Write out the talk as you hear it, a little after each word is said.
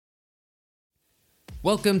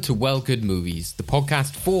Welcome to Well Good Movies, the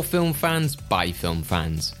podcast for film fans by film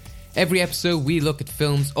fans. Every episode we look at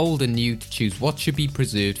films old and new to choose what should be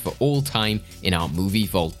preserved for all time in our movie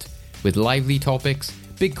vault. With lively topics,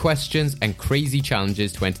 big questions and crazy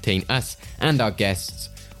challenges to entertain us and our guests,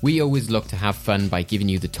 we always look to have fun by giving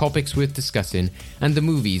you the topics worth discussing and the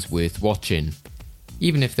movies worth watching.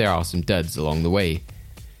 Even if there are some duds along the way.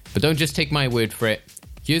 But don't just take my word for it.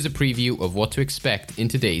 Here's a preview of what to expect in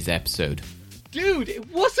today's episode. Dude, it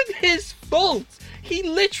wasn't his fault. He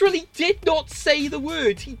literally did not say the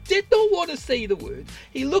word. He did not want to say the word.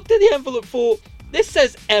 He looked at the envelope for, this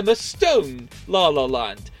says Emma Stone, La La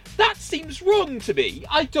Land. That seems wrong to me.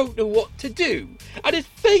 I don't know what to do. And it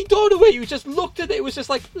Faye Dunaway, who just looked at it, it was just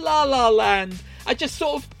like, La La Land. I just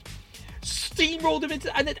sort of steamrolled him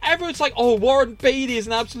into, and then everyone's like, oh, Warren Beatty is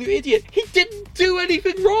an absolute idiot. He didn't do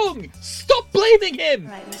anything wrong. Stop blaming him.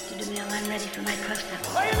 Right, Mr. DeMille, I'm ready for my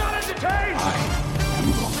close-up. Are you not entertained? I am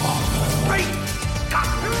your father. Wait!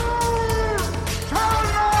 Turn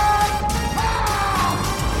up!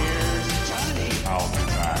 Here's Johnny. I'll be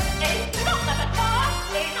back. It's not the car.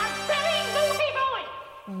 It's a very naughty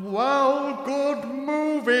boy. Well, good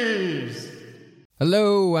movies!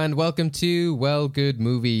 Hello and welcome to Well Good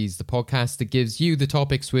Movies, the podcast that gives you the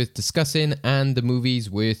topics worth discussing and the movies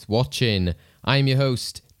worth watching. I'm your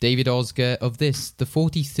host, David Osger of this, the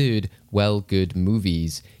 43rd Well Good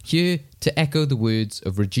Movies, here to echo the words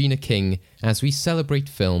of Regina King as we celebrate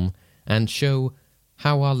film and show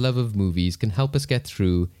how our love of movies can help us get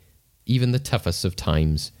through even the toughest of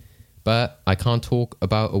times. But I can't talk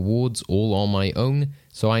about awards all on my own,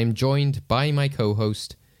 so I am joined by my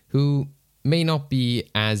co-host, who may not be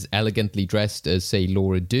as elegantly dressed as, say,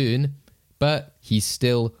 Laura Dern, but he's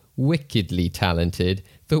still wickedly talented,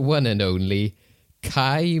 the one and only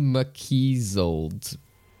Kai McKeesold.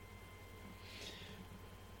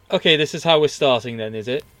 Okay, this is how we're starting then, is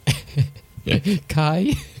it?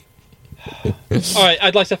 Kai? Alright,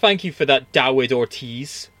 I'd like to thank you for that, Dawid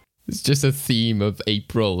Ortiz. It's just a theme of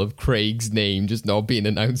April, of Craig's name just not being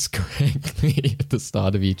announced correctly at the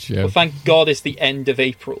start of each show. Well, thank God it's the end of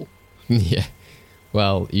April. Yeah.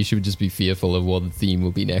 Well, you should just be fearful of what the theme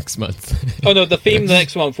will be next month. Oh no, the theme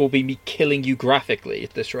next month will be me killing you graphically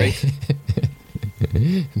at this rate.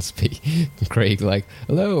 And Craig like,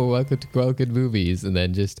 hello, welcome to Well Good Movies, and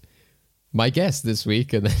then just, my guest this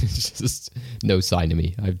week, and then it's just no sign of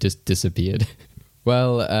me. I've just disappeared.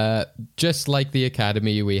 Well, just like the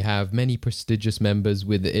Academy, we have many prestigious members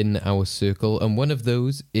within our circle, and one of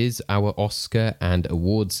those is our Oscar and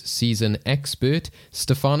awards season expert,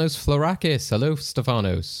 Stefanos Florakis. Hello,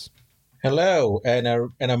 Stefanos. Hello, and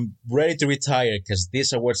I'm ready to retire because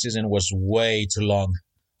this award season was way too long.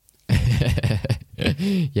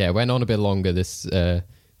 Yeah, it went on a bit longer this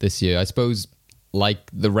year. I suppose,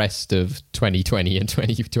 like the rest of 2020 and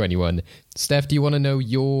 2021. Steph, do you want to know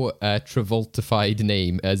your Travoltified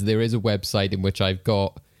name? As there is a website in which I've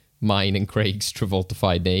got mine and Craig's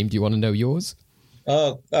Travoltified name. Do you want to know yours?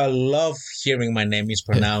 Oh, I love hearing my name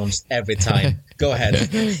mispronounced every time. Go ahead.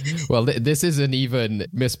 Well, this isn't even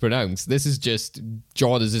mispronounced. This is just,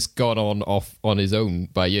 John has just gone off on his own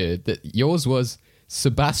by ear. Yours was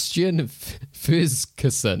Sebastian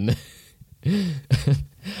Fuzkason.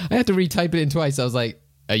 I had to retype it in twice. I was like,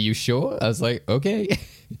 are you sure? I was like, okay.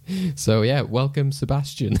 So yeah, welcome,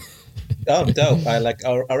 Sebastian. Oh, dope. I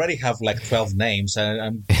already have 12 names, and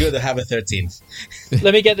I'm good to have a 13th.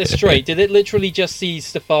 Let me get this straight. Did it literally just see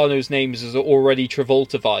Stefano's names as already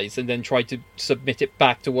Travoltivized and then try to submit it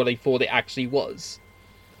back to what I thought it actually was?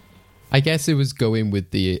 I guess it was going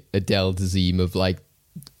with the Adele theme of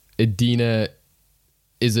Adina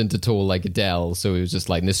isn't at all like Adele, so it was just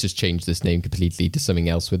like, let's just change this name completely to something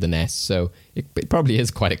else with an S. So it probably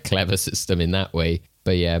is quite a clever system in that way.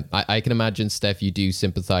 But yeah, I can imagine, Steph, you do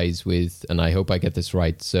sympathize with, and I hope I get this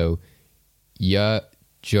right, so Ye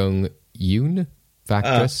Jung Yoon,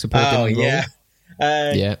 actress supporting role. Yeah.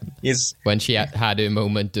 Yeah, It's when she had her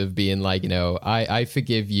moment of being like, I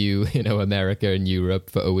forgive you, America and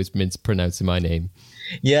Europe for always mispronouncing my name.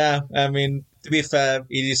 Yeah, I mean, to be fair,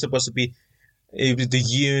 it is supposed to be, the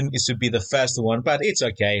Yoon is to be the first one, but it's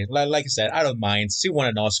okay. Like I said, I don't mind. She won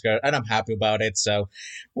an Oscar, and I'm happy about it, so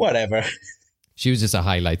whatever. She was just a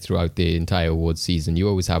highlight throughout the entire awards season. You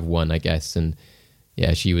always have one, I guess, and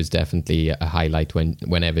yeah, she was definitely a highlight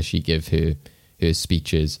whenever she gave her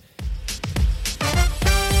speeches.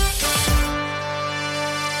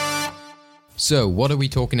 So, what are we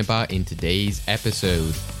talking about in today's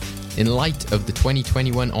episode? In light of the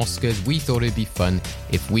 2021 Oscars, we thought it'd be fun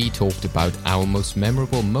if we talked about our most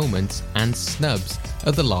memorable moments and snubs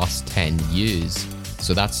of the last 10 years.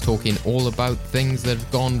 So that's talking all about things that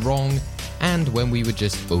have gone wrong and when we were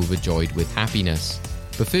just overjoyed with happiness.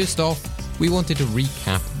 But first off, we wanted to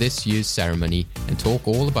recap this year's ceremony and talk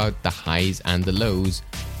all about the highs and the lows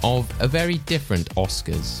of a very different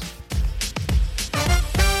Oscars.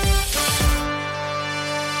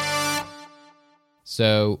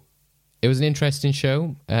 So, it was an interesting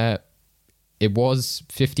show. It was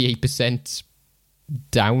 58%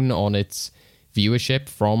 down on its viewership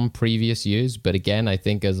from previous years, but again, I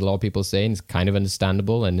think as a lot of people are saying, it's kind of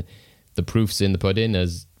understandable, and the proof's in the pudding,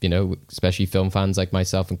 as you know, especially film fans like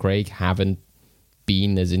myself and Craig haven't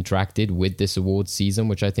been as interacted with this awards season,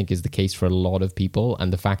 which I think is the case for a lot of people,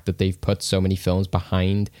 and the fact that they've put so many films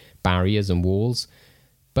behind barriers and walls.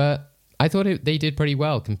 But I thought they did pretty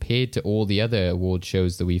well compared to all the other award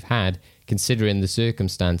shows that we've had, considering the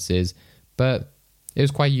circumstances, but it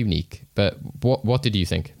was quite unique. But what did you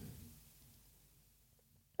think?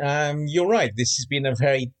 You're right. This has been a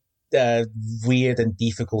very weird and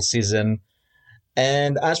difficult season.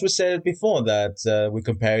 And as we said before, that we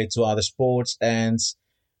compare it to other sports, and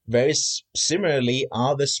very similarly,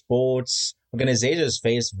 other sports organizations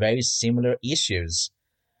face very similar issues.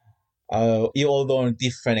 Although on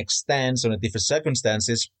different extents, on different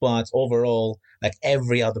circumstances, but overall, like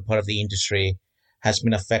every other part of the industry has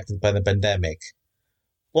been affected by the pandemic.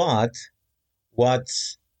 But what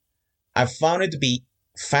I found it to be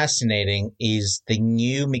fascinating is the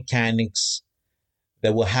new mechanics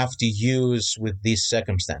that we'll have to use with these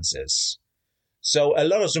circumstances. So a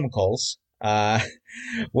lot of Zoom calls,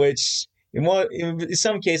 which in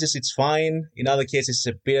some cases it's fine, in other cases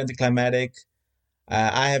it's a bit anticlimactic.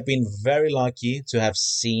 I have been very lucky to have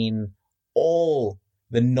seen all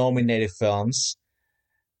the nominated films,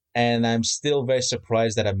 and I'm still very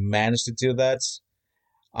surprised that I managed to do that.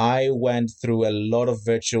 I went through a lot of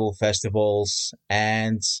virtual festivals,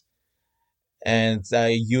 and I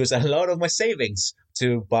used a lot of my savings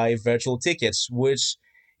to buy virtual tickets, which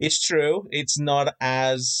is true. It's not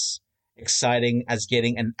as exciting as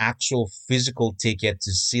getting an actual physical ticket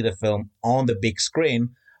to see the film on the big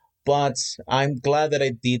screen, but I'm glad that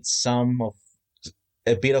I did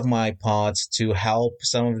a bit of my part to help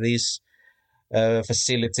some of these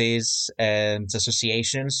facilities and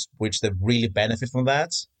associations, which they really benefit from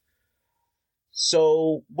that.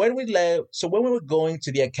 So when we were going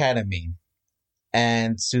to the Academy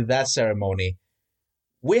and to that ceremony,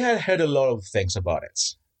 we had heard a lot of things about it.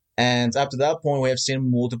 And up to that point, we have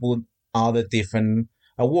seen multiple other different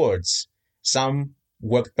awards. Some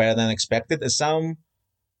worked better than expected, and some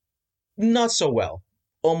not so well,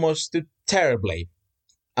 almost terribly.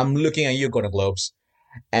 I'm looking at you, Golden Globes.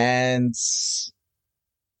 And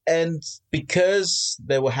because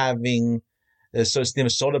they were having Steven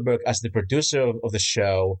Soderbergh as the producer of the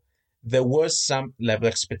show, there was some level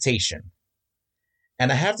of expectation.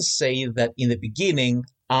 And I have to say that in the beginning,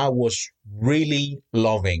 I was really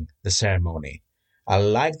loving the ceremony. I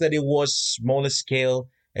liked that it was smaller scale,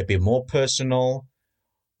 a bit more personal,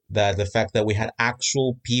 that the fact that we had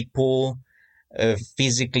actual people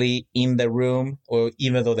physically in the room, or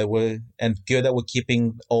even though they were, and good that we're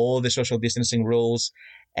keeping all the social distancing rules,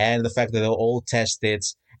 and the fact that they're all tested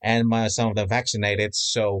and some of them vaccinated.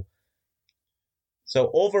 So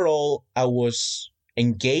overall, I was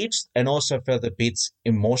engaged and also felt a bit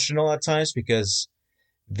emotional at times, because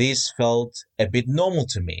this felt a bit normal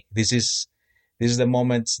to me. This is the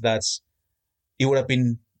moment that it would have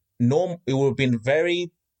been it would have been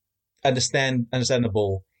very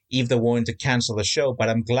understandable if they wanted to cancel the show, but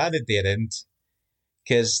I'm glad they didn't,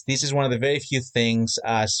 because this is one of the very few things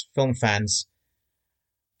as film fans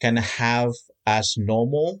can have as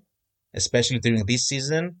normal, especially during this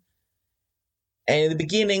season. And in the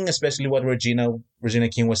beginning, especially what Regina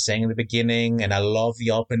King was saying in the beginning, and I love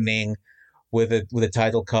the opening with the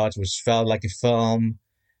title cards, which felt like a film,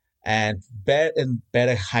 and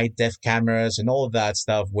better high-def cameras and all of that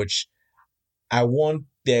stuff, which I want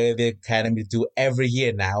the Academy to do every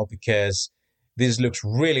year now, because this looks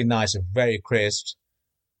really nice and very crisp.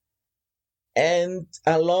 And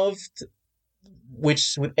I loved,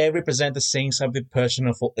 which with every presenter saying something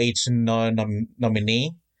personal for each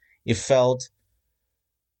nominee, it felt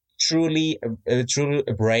truly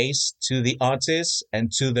embrace to the artists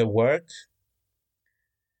and to their work.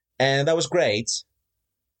 And that was great.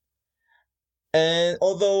 And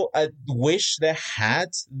although I wish they had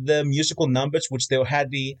the musical numbers, which they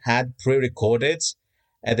had pre-recorded,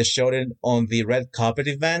 and they showed it on the red carpet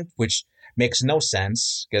event, which makes no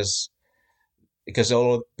sense because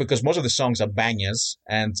most of the songs are bangers,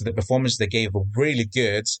 and the performance they gave were really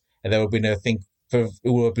good, and that would have been, I think, it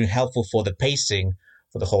would have been helpful for the pacing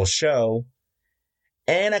for the whole show.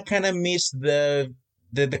 And I kind of missed the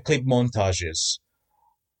clip montages,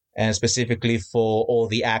 and specifically for all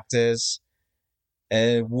the actors,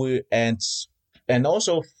 and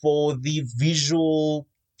also for the visual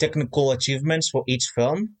technical achievements for each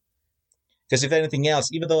film. Because if anything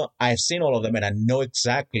else, even though I've seen all of them and I know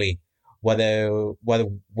exactly what the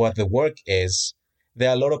work is, there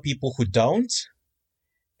are a lot of people who don't,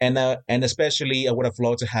 and especially I would have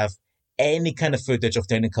loved to have any kind of footage of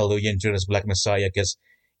Daniel Kaluuya in Judas Black Messiah, because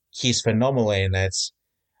he's phenomenal in it.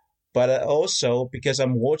 But also because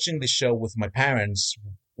I'm watching the show with my parents,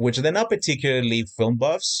 which they're not particularly film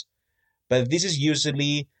buffs, but this is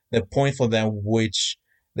usually the point for them, which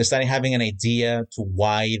they're starting having an idea to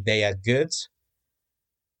why they are good.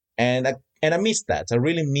 And I missed that. I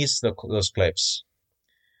really missed those clips.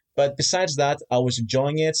 But besides that, I was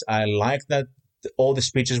enjoying it. I liked that all the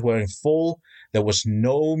speeches were in full. There was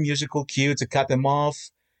no musical cue to cut them off.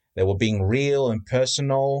 They were being real and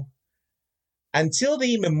personal. Until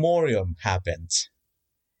the in memoriam happened.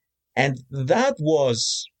 And that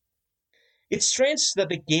was... It's strange that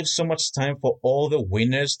they gave so much time for all the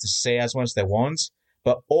winners to say as much as they want,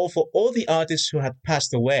 but for all the artists who had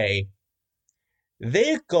passed away,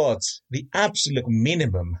 they got the absolute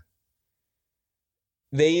minimum.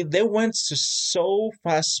 They went to so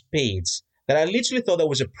fast speeds that I literally thought there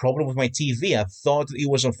was a problem with my TV. I thought it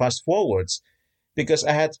was on fast forwards because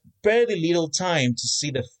I had very little time to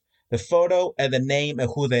see the photo and the name and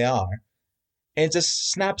who they are. And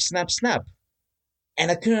just snap, snap, snap. And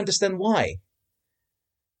I couldn't understand why.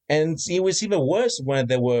 And it was even worse when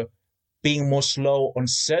they were being more slow on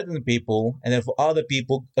certain people and then for other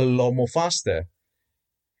people a lot more faster.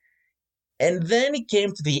 And then it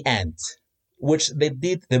came to the end, which they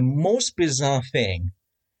did the most bizarre thing,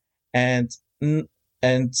 and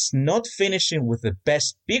not finishing with the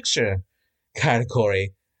best picture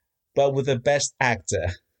category, but with the best actor,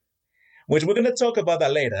 which we're going to talk about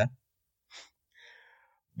that later.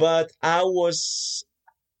 But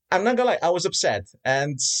I'm not gonna lie, I was upset,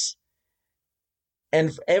 and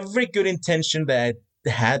every good intention that I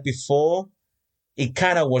had before, it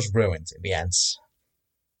kind of was ruined in the end.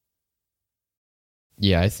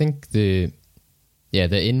 Yeah, I think the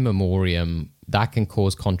in memoriam, that can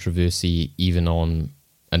cause controversy even on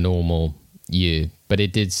a normal year, but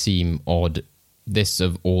it did seem odd this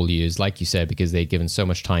of all years, like you said, because they'd given so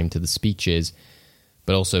much time to the speeches,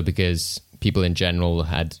 but also because people in general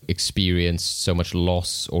had experienced so much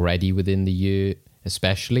loss already within the year,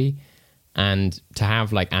 especially. And to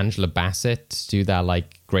have like Angela Bassett do that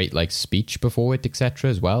like great like speech before it, etc.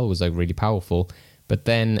 as well was like really powerful. But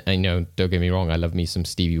then, I know, don't get me wrong, I love me some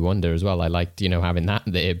Stevie Wonder as well. I liked, having that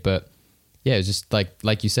there. But yeah, it was just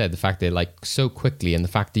like you said, the fact that like so quickly, and the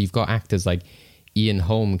fact that you've got actors like Ian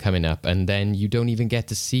Holm coming up, and then you don't even get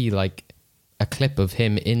to see like a clip of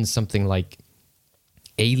him in something like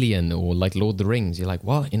Alien or like Lord of the Rings. You're like,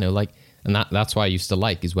 what? And that's why I used to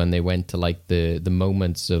like, is when they went to like the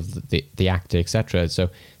moments of the actor, etc. So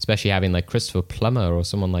especially having like Christopher Plummer or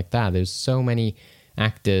someone like that, there's so many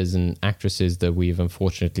actors and actresses that we've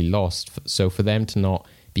unfortunately lost. So for them to not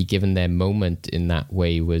be given their moment in that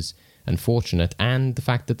way was unfortunate. And the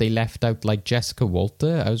fact that they left out like Jessica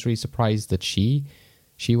Walter, I was really surprised that she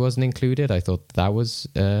wasn't included. I thought that was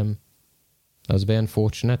a bit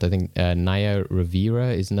unfortunate. I think Naya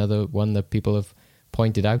Rivera is another one that people have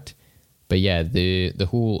pointed out. But yeah, the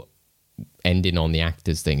whole ending on the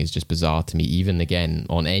actors thing is just bizarre to me. Even again,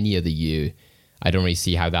 on any other year, I don't really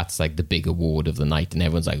see how that's like the big award of the night, and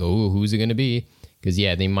everyone's like, oh, who's it going to be? Because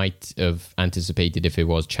yeah, they might have anticipated if it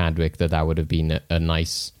was Chadwick that would have been a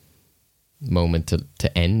nice moment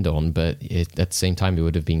to end on, but at the same time it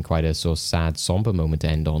would have been quite a sort of sad, somber moment to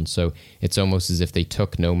end on. So it's almost as if they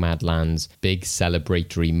took Nomadland's big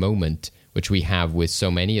celebratory moment, which we have with so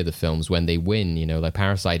many of the films when they win, like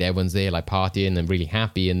Parasite, everyone's there like partying and really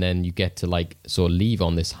happy, and then you get to like sort of leave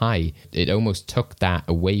on this high. It almost took that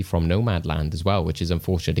away from Nomadland as well, which is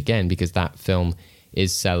unfortunate again, because that film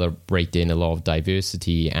is celebrating a lot of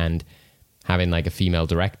diversity and having like a female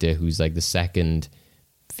director who's like the second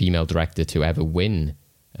female director to ever win,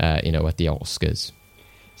 at the Oscars.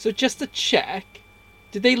 So just to check,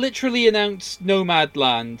 did they literally announce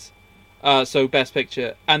Nomadland, so Best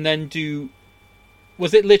Picture, and then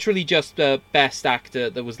was it literally just Best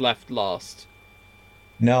Actor that was left last?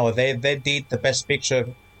 No, they did the Best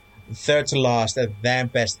Picture third to last, and then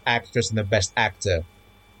Best Actress and the Best Actor.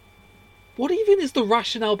 What even is the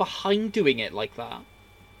rationale behind doing it like that?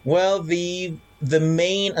 Well, the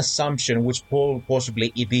main assumption, which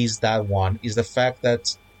possibly it is that one, is the fact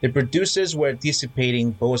that the producers were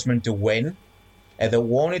anticipating Boseman to win, and they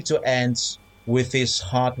wanted to end with his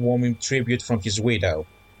heartwarming tribute from his widow.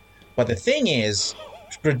 But the thing is,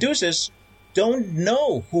 producers don't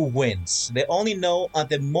know who wins. They only know at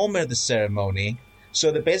the moment of the ceremony.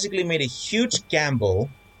 So they basically made a huge gamble,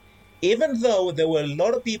 even though there were a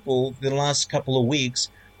lot of people the last couple of weeks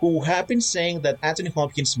who have been saying that Anthony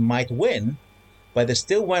Hopkins might win, but they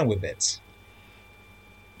still went with it.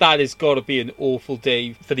 That has got to be an awful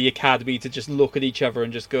day for the Academy to just look at each other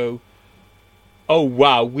and just go, oh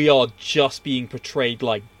wow, we are just being portrayed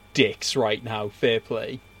like dicks right now, fair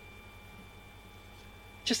play.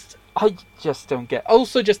 I just don't get...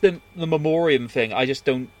 Also, just the memoriam thing, I just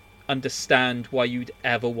don't understand why you'd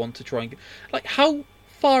ever want to try and... Like, how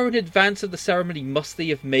far in advance of the ceremony must they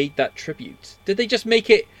have made that tribute? Did they just make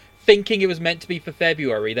it thinking it was meant to be for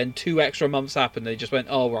February, then 2 extra months happened, and they just went,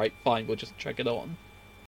 oh, right, fine, we'll just check it on?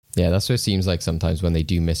 Yeah, that's what it seems like sometimes when they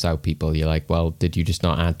do miss out people. You're like, well, did you just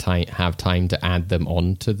not have time to add them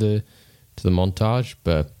on to the montage?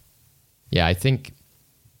 But yeah, I think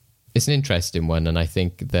it's an interesting one, and I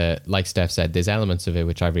think that, like Steph said, there's elements of it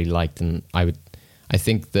which I really liked, and I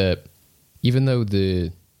think that even though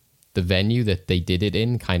the venue that they did it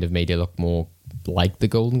in kind of made it look more like the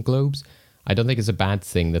Golden Globes, I don't think it's a bad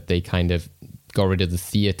thing that they kind of got rid of the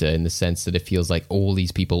theatre, in the sense that it feels like all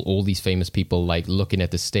these people, all these famous people, like looking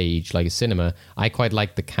at the stage like a cinema. I quite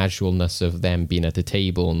like the casualness of them being at the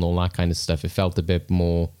table and all that kind of stuff. It felt a bit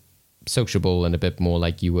more sociable and a bit more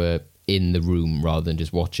like you were in the room rather than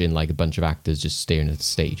just watching like a bunch of actors just staring at the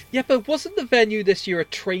stage. Yeah, but wasn't the venue this year a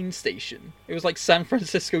train station? It was like San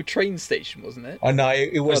Francisco train station, wasn't it? Oh no,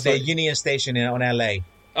 it was the Union Station on LA.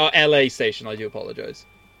 Oh, LA station, I do apologise.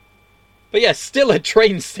 But yeah, still a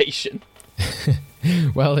train station.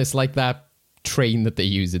 Well, it's like that train that they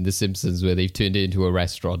use in The Simpsons where they've turned it into a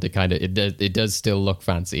restaurant. It does still look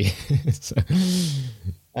fancy. So.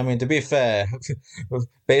 I mean, to be fair,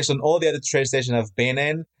 based on all the other train stations I've been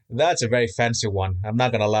in, that's a very fancy one. I'm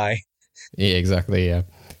not gonna lie. Yeah, exactly. Yeah,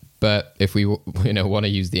 but if we want to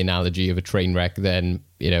use the analogy of a train wreck, then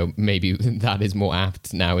maybe that is more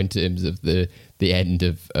apt now in terms of the end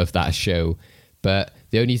of that show. But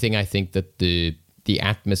the only thing I think that the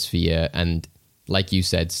atmosphere and, like you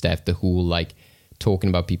said, Steph, the whole like talking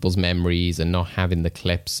about people's memories and not having the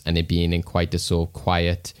clips and it being in quite a sort of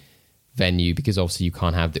quiet venue, because obviously you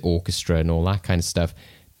can't have the orchestra and all that kind of stuff,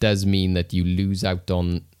 does mean that you lose out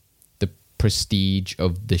on the prestige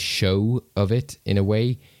of the show of it in a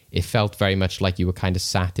way. It felt very much like you were kind of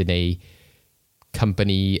sat in a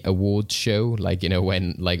company awards show, like,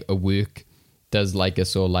 when like a work does like a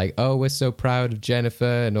sort of like, oh, we're so proud of Jennifer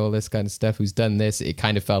and all this kind of stuff, who's done this. It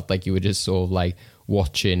kind of felt like you were just sort of like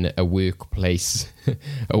watching a workplace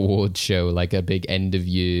award show, like a big end of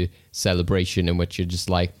year celebration in which you're just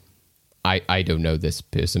like, I don't know this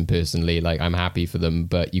person personally, like I'm happy for them,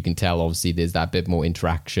 but you can tell obviously there's that bit more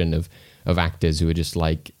interaction of actors who are just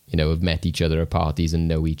like, have met each other at parties and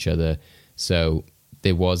know each other. So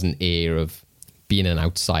there was an air of being an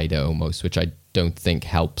outsider almost, which I don't think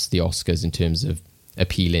helps the Oscars in terms of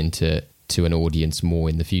appealing to an audience more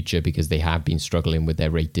in the future, because they have been struggling with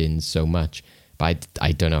their ratings so much. But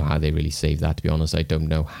I don't know how they really save that, to be honest. I don't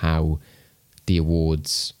know how the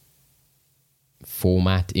awards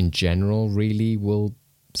format in general really will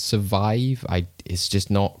survive. It's just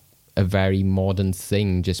not a very modern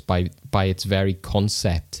thing, just by its very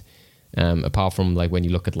concept. Apart from like when you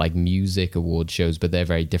look at like music award shows, but they're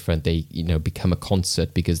very different. They become a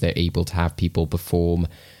concert because they're able to have people perform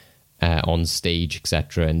on stage,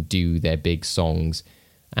 etc., and do their big songs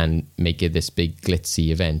and make it this big glitzy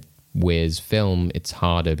event. Whereas film, it's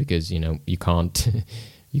harder because you can't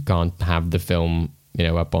have the film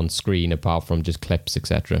up on screen apart from just clips,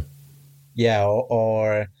 etc. Yeah,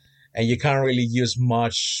 and you can't really use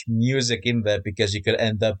much music in there because you could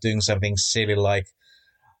end up doing something silly like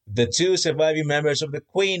the 2 surviving members of the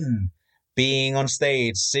Queen being on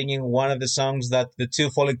stage singing one of the songs that the 2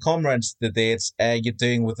 fallen comrades did. You're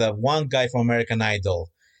doing with one guy from American Idol.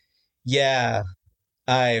 Yeah,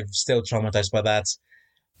 I'm still traumatized by that.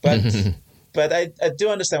 But I do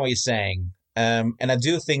understand what you're saying. And I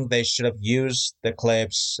do think they should have used the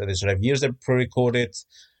clips. They should have used the pre-recorded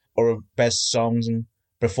or best songs and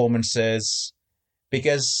performances.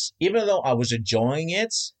 Because even though I was enjoying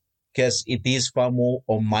it, because it is far more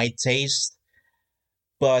on my taste,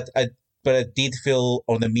 but I did feel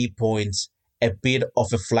on the midpoint a bit of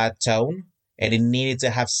a flat tone, and it needed to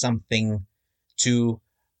have something to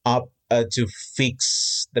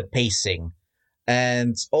fix the pacing.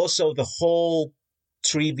 And also the whole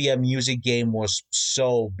trivia music game was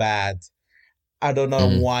so bad. I don't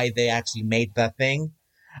know why they actually made that thing.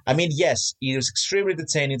 I mean, yes, it was extremely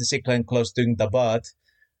entertaining to see Glenn Close doing the butt.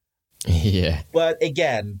 Yeah. But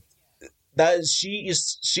again, that she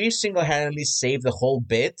single-handedly saved the whole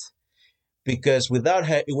bit because without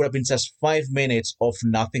her, it would have been just 5 minutes of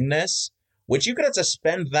nothingness, which you could have just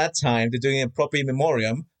spent that time to doing a proper in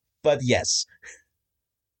memoriam. But yes.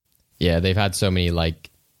 Yeah, they've had so many like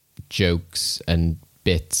jokes and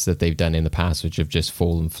bits that they've done in the past which have just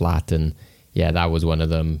fallen flat, and yeah, that was one of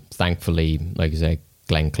them. Thankfully, like I say,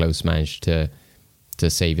 Glenn Close managed to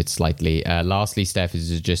save it slightly. Lastly, Steph,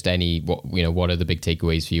 is just what are the big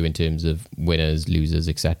takeaways for you in terms of winners, losers,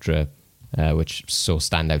 etc., which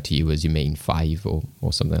stand out to you as your main five or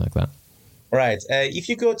something like that? Right. If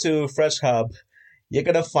you go to Fresh Hub, you're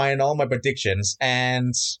gonna find all my predictions,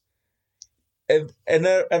 and I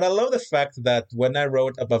love the fact that when I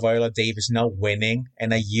wrote about Viola Davis not winning,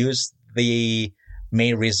 and I used the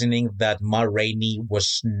main reasoning that Ma Rainey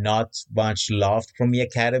was not much loved from the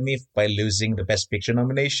Academy by losing the Best Picture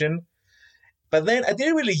nomination. But then I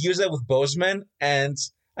didn't really use that with Boseman, and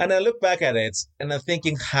I look back at it and I'm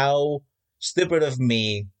thinking how stupid of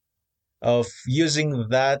me of using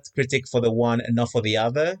that critique for the one and not for the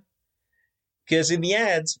other. Because in the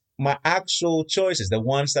end, my actual choices, the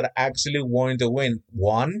ones that I actually wanted to win,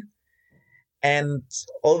 won. And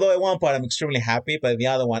although at one part I'm extremely happy, but the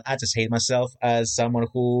other one, I just hate myself as someone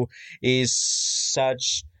who is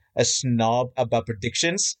such a snob about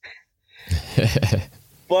predictions.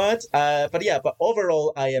 But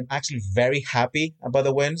overall, I am actually very happy about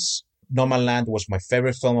the wins. Nomadland was my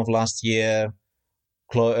favorite film of last year,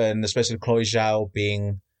 and especially Chloe Zhao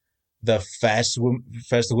being the first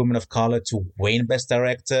woman of color to win Best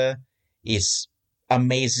Director is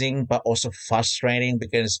amazing, but also frustrating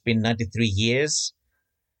because it's been 93 years.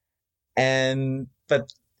 And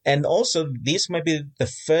also this might be the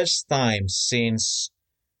first time since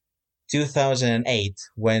 2008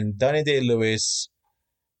 when Daniel Day-Lewis,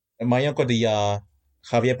 Marion Cotillard,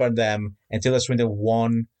 Javier Bardem, and Tilda Swinton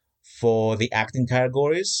won for the acting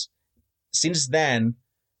categories. Since then,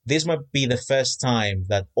 this might be the first time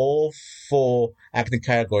that all 4 acting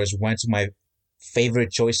categories went to my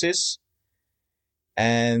favorite choices.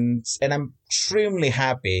 And I'm extremely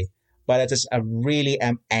happy, but I really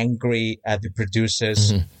am angry at the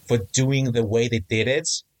producers for doing the way they did it,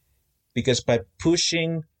 because by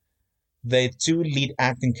pushing the 2 lead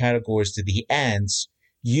acting categories to the end,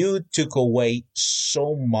 you took away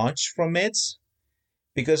so much from it.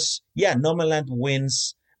 Because Nomadland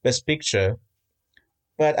wins Best Picture,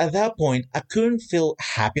 but at that point I couldn't feel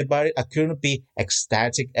happy about it. I couldn't be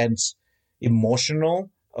ecstatic and emotional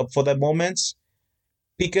for that moment.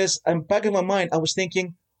 Because I'm back in my mind, I was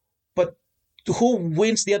thinking, but who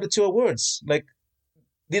wins the other 2 awards? Like,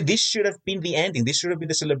 this should have been the ending. This should have been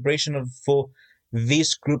the celebration for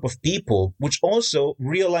this group of people, which also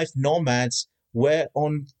real life nomads were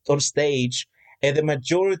on stage, and the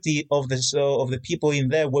majority of the people in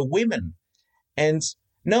there were women. And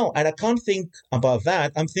I can't think about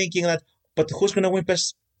that. I'm thinking that, but who's going to win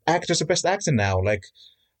Best Actress or Best Actor now? Like,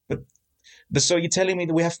 so you're telling me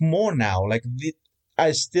that we have more now? Like,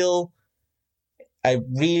 I'm so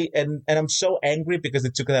angry because they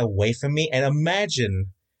took it away from me. And imagine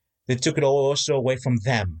they took it also away from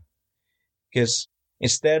them. Because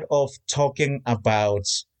instead of talking about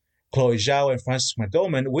Chloe Zhao and Frances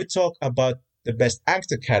McDormand, we talk about the Best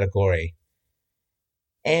Actor category.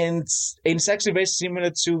 And it's actually very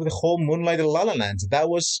similar to the whole Moonlight and La La Land. That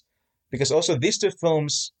was because also these 2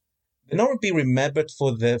 films, they're not be remembered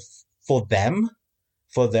for their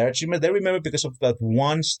achievement. They remember because of that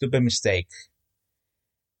one stupid mistake.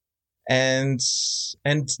 And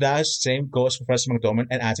that same goes for Frances McDormand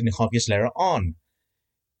and Anthony Hopkins later on.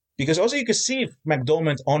 Because also you could see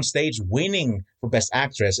McDormand on stage winning for Best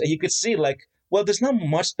Actress, and you could see there's not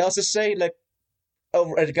much else to say. Like, I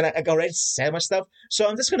already said my stuff, so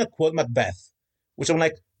I'm just gonna quote Macbeth, which I'm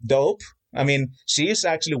like, dope. I mean, she is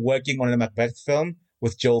actually working on a Macbeth film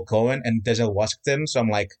with Joel Coen and Denzel Washington, so I'm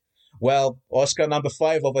like, well, Oscar number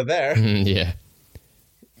 5 over there. Yeah.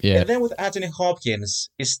 And then with Anthony Hopkins,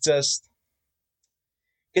 it's just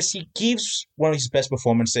because he gives one of his best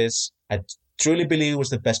performances. I truly believe it was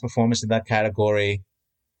the best performance in that category.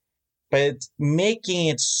 But making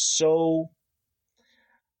it so,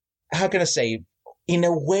 how can I say, in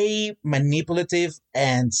a way manipulative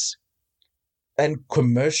and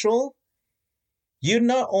commercial, you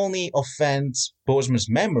not only offend Boseman's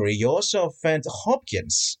memory, you also offend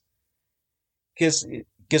Hopkins.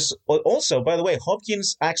 Because also, by the way,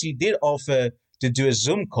 Hopkins actually did offer to do a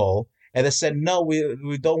Zoom call, and they said, no,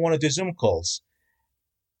 we don't want to do Zoom calls.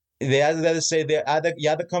 They either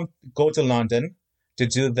go to London to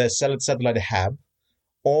do the satellite hub,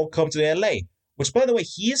 or come to LA. Which, by the way,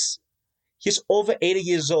 he's over 80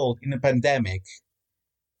 years old in a pandemic.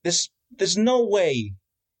 There's no way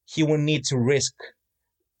he will need to risk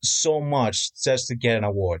so much just to get an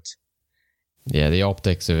award. Yeah, the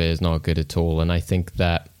optics of it is not good at all. And I think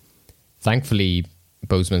that, thankfully,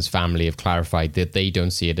 Boseman's family have clarified that they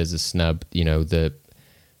don't see it as a snub. You know,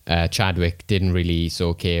 Chadwick didn't really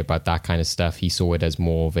so care about that kind of stuff. He saw it as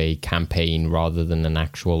more of a campaign rather than an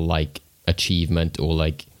actual, like, achievement or,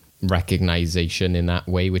 like, recognition in that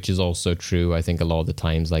way, which is also true. I think a lot of the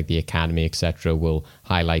times, like the Academy, etc., will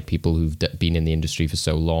highlight people who've been in the industry for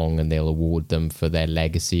so long and they'll award them for their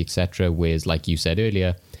legacy, etc. Whereas, like you said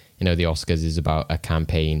earlier, you know, the Oscars is about a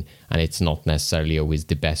campaign and it's not necessarily always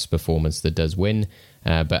the best performance that does win.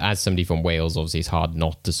 But as somebody from Wales, obviously it's hard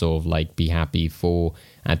not to sort of like be happy for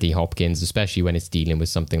Anthony Hopkins, especially when it's dealing with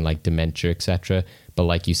something like dementia, etc. But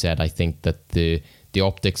like you said, I think that the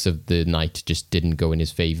optics of the night just didn't go in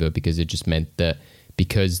his favor, because it just meant that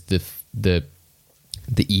because the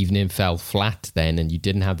evening fell flat then, and you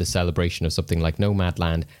didn't have the celebration of something like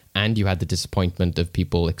Nomadland, and you had the disappointment of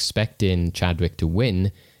people expecting Chadwick to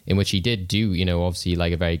win, in which he did do, you know, obviously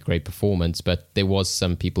like a very great performance, but there was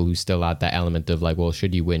some people who still had that element of like, well,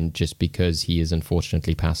 should he win just because he has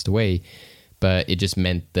unfortunately passed away? But it just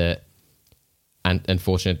meant that, and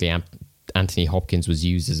unfortunately, Anthony Hopkins was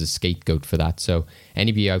used as a scapegoat for that. So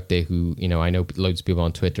anybody out there who, you know, I know loads of people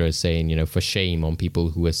on Twitter are saying, you know, for shame on people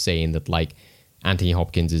who are saying that like Anthony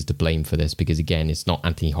Hopkins is to blame for this, because again, it's not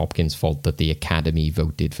Anthony Hopkins' fault that the Academy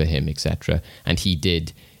voted for him, etc. And he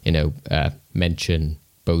did, you know, mention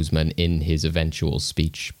Boseman in his eventual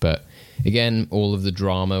speech. But again, all of the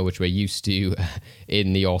drama which we're used to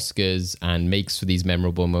in the Oscars and makes for these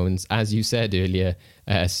memorable moments, as you said earlier,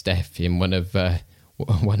 Steph, in one of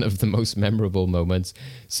the most memorable moments.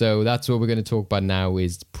 So that's what we're going to talk about now,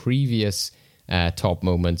 is previous top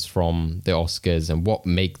moments from the Oscars and what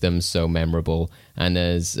make them so memorable. And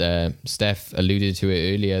as Steph alluded to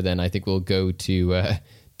it earlier, then I think we'll go to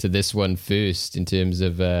this one first, in terms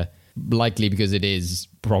of likely because it is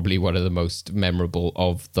probably one of the most memorable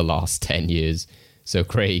of the last 10 years. So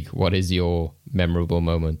Craig, what is your memorable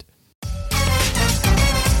moment?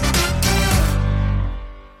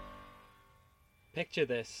 Picture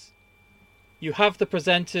this. You have the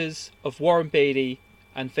presenters of Warren Beatty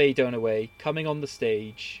and Faye Dunaway coming on the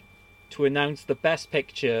stage to announce the Best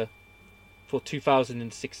Picture for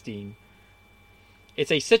 2016.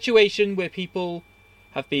 It's a situation where people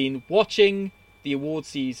have been watching the award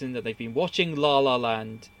season, that they've been watching La La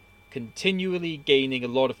Land, continually gaining a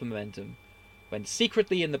lot of momentum, when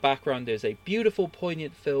secretly in the background there's a beautiful,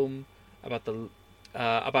 poignant film about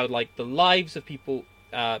like the lives of people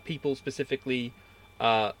specifically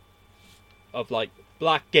of like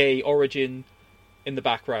black gay origin in the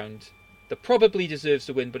background, that probably deserves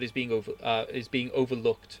to win, but is being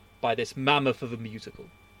overlooked by this mammoth of a musical.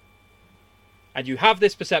 And you have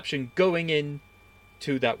this perception going in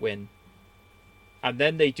to that win. And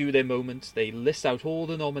then they do their moments, they list out all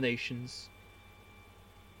the nominations,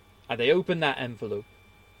 and they open that envelope.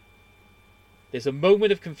 There's a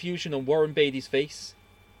moment of confusion on Warren Beatty's face.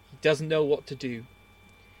 He doesn't know what to do.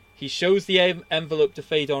 He shows the envelope to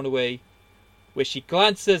Faye Dunaway, where she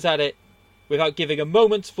glances at it without giving a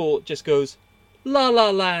moment's thought, just goes, La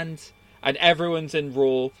La Land, and everyone's in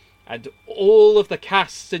roar, and all of the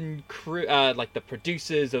casts and crew, like the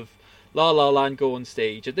producers of La La Land, go on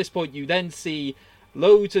stage. At this point, you then see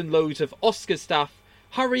loads and loads of Oscar staff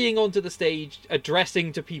hurrying onto the stage,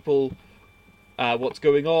 addressing to people what's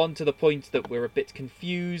going on, to the point that we're a bit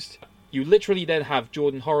confused. You literally then have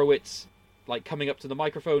Jordan Horowitz like coming up to the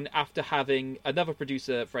microphone after having another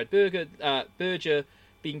producer, Fred Berger,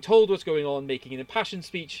 being told what's going on, making an impassioned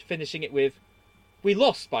speech, finishing it with, "We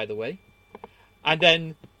lost, by the way," and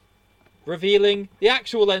then revealing the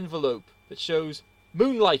actual envelope that shows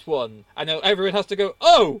Moonlight won. I know everyone has to go,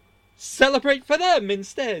 "Oh, celebrate for them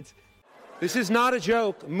instead." This is not a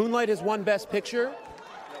joke. Moonlight has won Best Picture.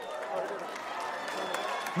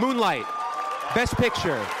 Moonlight, Best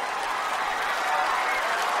Picture.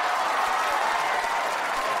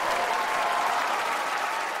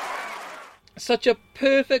 Such a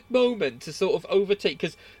perfect moment to sort of overtake,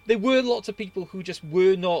 because there were lots of people who just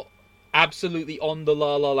were not absolutely on the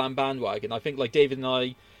La La Land bandwagon. I think like David and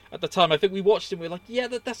I, at the time, I think we watched it and we were like, yeah,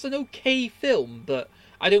 that's an okay film, but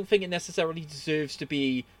I don't think it necessarily deserves to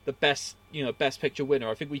be the best picture winner.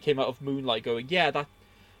 I think we came out of Moonlight going, yeah,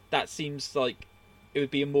 that seems like it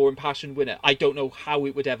would be a more impassioned winner. I don't know how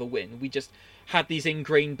it would ever win. We just had these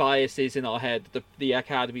ingrained biases in our head. The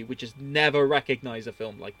Academy would just never recognize a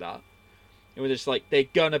film like that. It was just like, they're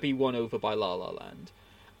gonna be won over by La La Land.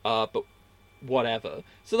 But whatever.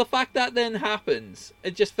 So the fact that then happens,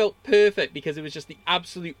 it just felt perfect, because it was just the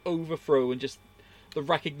absolute overthrow and just the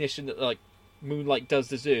recognition that like Moonlight does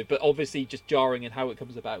deserve, but obviously just jarring in how it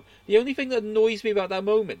comes about. The only thing that annoys me about that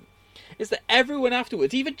moment is that everyone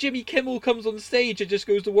afterwards, even Jimmy Kimmel comes on stage and just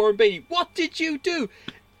goes to Warren Beatty, "What did you do?"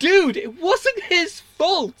 Dude, it wasn't his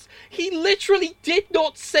fault. He literally did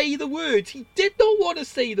not say the words. He did not want to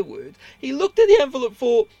say the words. He looked at the envelope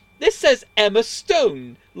for, this says Emma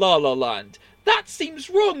Stone, La La Land. That seems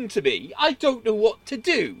wrong to me. I don't know what to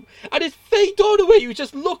do. And it's Faye Dunaway who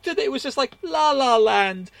just looked at it. It was just like, La La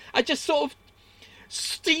Land. I just sort of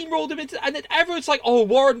steamrolled him into... And then everyone's like, oh,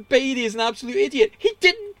 Warren Beatty is an absolute idiot. He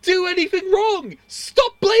didn't do anything wrong.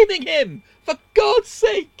 Stop blaming him. For God's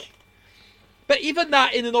sake. But even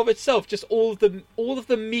that in and of itself, just all of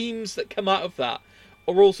the memes that come out of that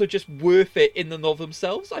are also just worth it in and of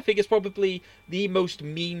themselves. I think it's probably the most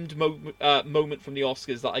memed moment from the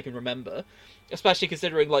Oscars that I can remember. Especially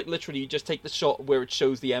considering, like, literally you just take the shot where it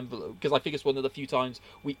shows the envelope. Because I think it's one of the few times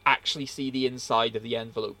we actually see the inside of the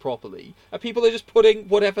envelope properly. And people are just putting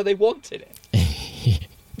whatever they want in it.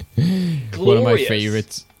 Glorious. One of my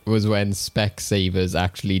favourites was when Specsavers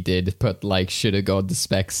actually did put, like, should have got the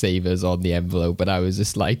Specsavers on the envelope. But I was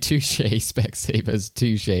just like, touche, Specsavers,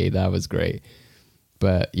 touche. That was great.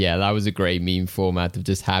 But yeah, that was a great meme format of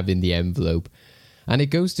just having the envelope. And it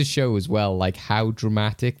goes to show as well, like, how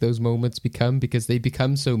dramatic those moments become, because they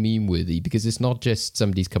become so meme-worthy, because it's not just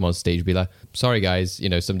somebody's come on stage and be like, sorry guys, you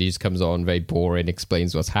know, somebody just comes on, very boring,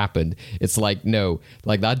 explains what's happened. It's like, no,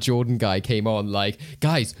 like that Jordan guy came on like,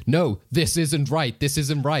 guys, no, this isn't right.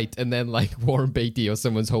 And then like Warren Beatty or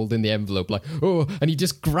someone's holding the envelope like, oh, and he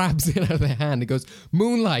just grabs it out of their hand and goes,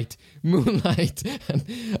 Moonlight. And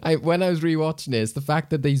when I was rewatching this, the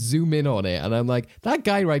fact that they zoom in on it and I'm like, that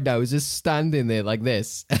guy right now is just standing there like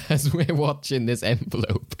this as we're watching this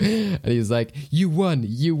envelope. And he's like, you won.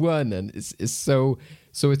 And it's so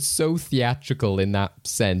it's so theatrical in that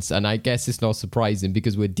sense. And I guess it's not surprising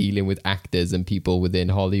because we're dealing with actors and people within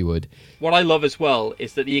Hollywood. What I love as well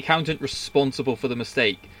is that the accountant responsible for the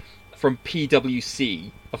mistake from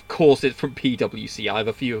PwC, of course it's from PwC. I have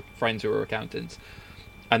a few friends who are accountants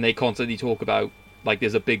and they constantly talk about, like,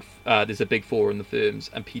 there's a big four in the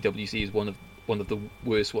firms and PwC is one of the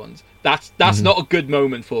worst ones. That's not a good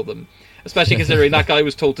moment for them, especially considering that guy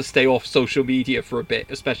was told to stay off social media for a bit,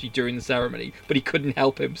 especially during the ceremony, but he couldn't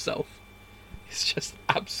help himself. It's just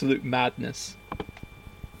absolute madness.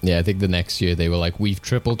 Yeah, I think the next year they were like, we've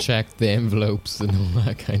triple checked the envelopes and all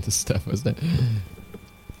that kind of stuff, wasn't it?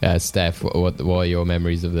 Yeah, Steph, what are your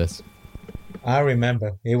memories of this? I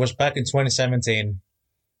remember. It was back in 2017.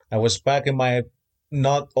 I was back in my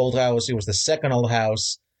not old house. It was the second old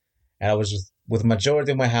house. And I was with the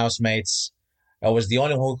majority of my housemates. I was the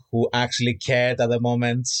only one who actually cared at the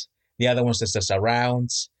moment. The other ones just around.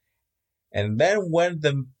 And then when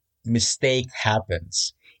the mistake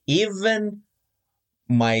happens, even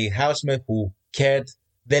my housemate who cared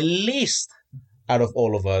the least out of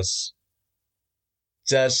all of us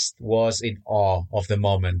just was in awe of the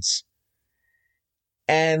moment.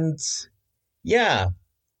 And yeah,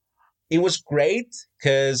 it was great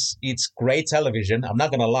because it's great television. I'm not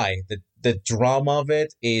going to lie. The drama of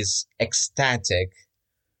it is ecstatic.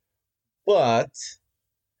 But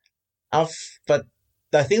I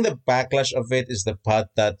think the backlash of it is the part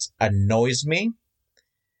that annoys me.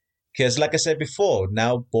 Because like I said before,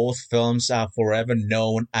 now both films are forever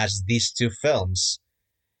known as these two films.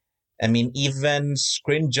 I mean, even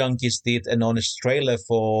Screen Junkies did an honest trailer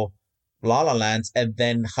for La La Land, and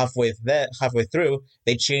then halfway through,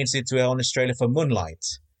 they changed it to an honest trailer for Moonlight.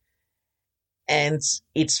 And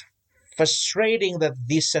it's frustrating that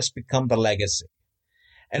this has become the legacy.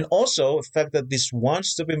 And also, the fact that this one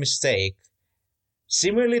stupid mistake,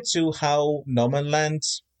 similarly to how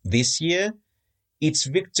Nomadland this year, its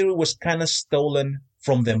victory was kind of stolen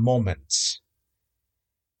from the moment.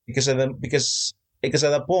 Because at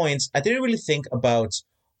the point, I didn't really think about,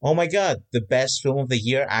 oh my God, the best film of the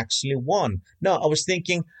year actually won. No, I was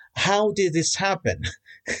thinking, how did this happen?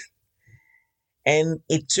 And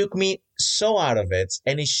it took me so out of it,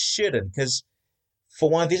 and it shouldn't, because for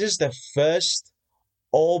one, this is the first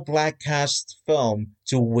all-black cast film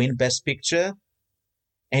to win Best Picture.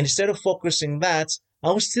 And instead of focusing that,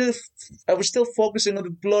 I was still focusing on the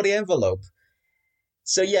bloody envelope.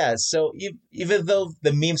 So yeah, even though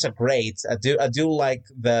the memes are great, I do like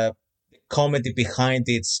the comedy behind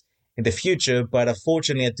it in the future, but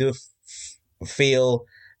unfortunately I do feel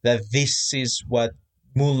that this is what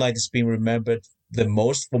Moonlight is being remembered the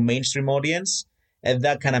most for mainstream audience, and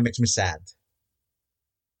that kind of makes me sad.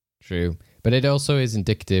 True. But it also is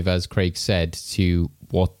indicative, as Craig said, to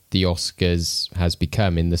what the Oscars has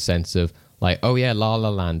become in the sense of, like, oh yeah, La La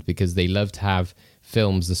Land, because they love to have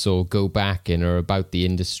films that sort of go back and are about the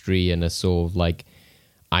industry and are sort of like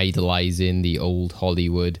idolizing the old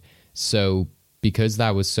Hollywood. So because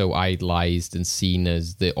that was so idolized and seen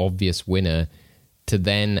as the obvious winner, to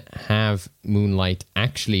then have Moonlight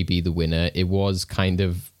actually be the winner, it was kind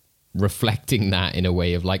of reflecting that in a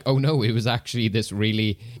way of like, oh no, it was actually this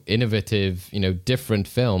really innovative, different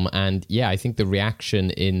film. And yeah, I think the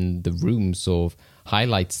reaction in the room sort of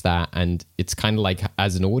highlights that. And it's kind of like,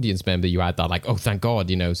 as an audience member, you had that like, oh, thank God,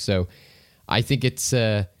 So I think it's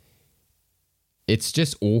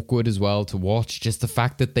just awkward as well to watch. Just the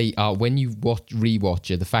fact that they are, when you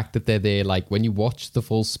rewatch it, the fact that they're there, like when you watch the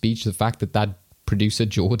full speech, the fact that producer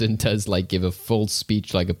Jordan does like give a full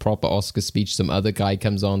speech, like a proper Oscar speech. Some other guy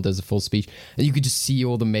comes on, does a full speech, and you could just see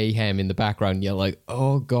all the mayhem in the background. And you're like,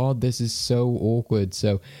 oh God, this is so awkward.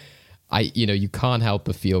 So you can't help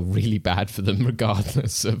but feel really bad for them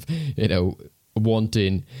regardless of,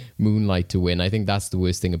 wanting Moonlight to win. I think that's the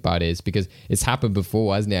worst thing about it, is because it's happened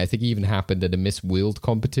before, hasn't it? I think it even happened at a Miss World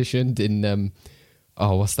competition in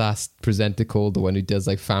what's that presenter called, the one who does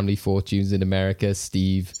like Family Fortunes in America?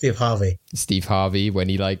 Steve Harvey, when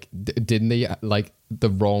he like didn't he like the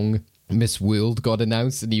wrong Miss World got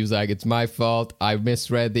announced, and he was like, it's my fault, I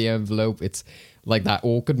misread the envelope. It's like that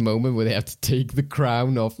awkward moment where they have to take the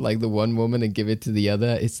crown off like the one woman and give it to the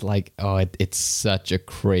other. It's like, it's such a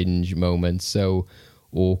cringe moment, so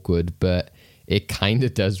awkward, but it kind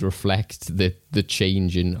of does reflect the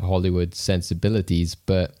change in Hollywood sensibilities.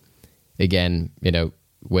 But again,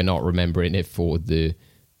 we're not remembering it for the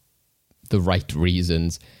right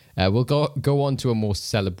reasons. We'll go on to a more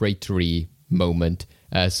celebratory moment.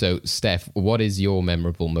 So, Steph, what is your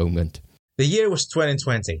memorable moment? The year was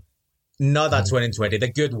 2020. Not that 2020,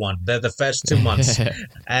 the good one, the first 2 months.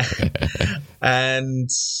 and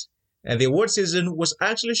the award season was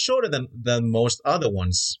actually shorter than most other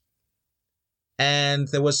ones. And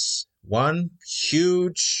there was one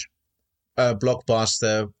huge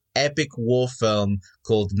blockbuster epic war film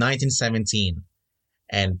called 1917.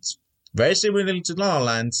 And very similarly to La La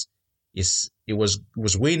Land, it was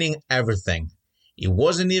winning everything. It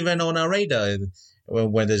wasn't even on our radar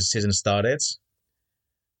when the season started.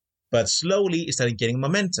 But slowly it started getting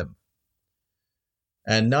momentum.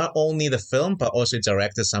 And not only the film, but also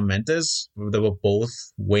director Sam Mendes, they were both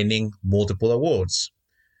winning multiple awards.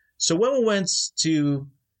 So when we went to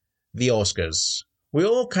the Oscars, we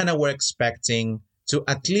all kind of were expecting to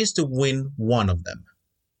at least to win one of them.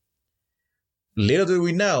 Little do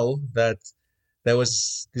we know that there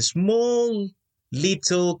was this small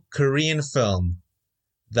little Korean film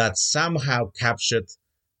that somehow captured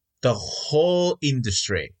the whole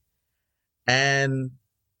industry. And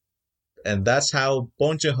that's how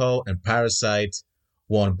Bong Joon-ho and Parasite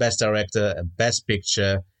won Best Director and Best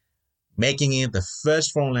Picture, making it the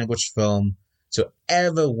first foreign language film to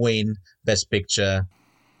ever win Best Picture.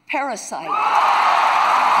 Parasite.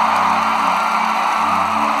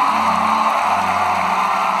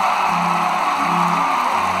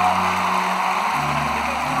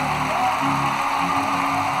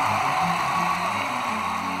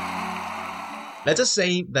 Let's just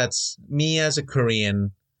say that me as a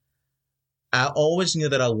Korean, I always knew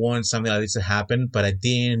that I wanted something like this to happen, but I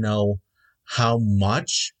didn't know how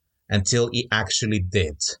much until it actually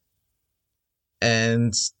did.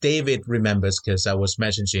 And David remembers because I was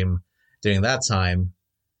messaging him during that time.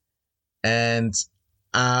 And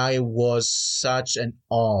I was such an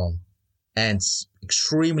awe and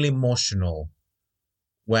extremely emotional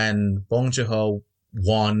when Bong Joon-ho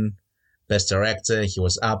won Best Director. He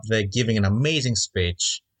was up there giving an amazing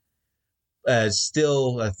speech.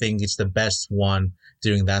 Still, I think it's the best one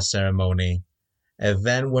during that ceremony. And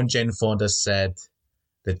then when Jane Fonda said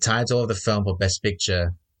the title of the film for Best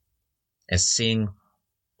Picture, and seeing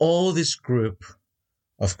all this group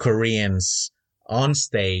of Koreans on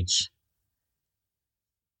stage,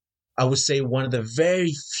 I would say one of the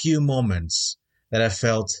very few moments that I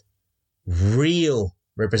felt real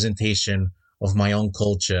representation of my own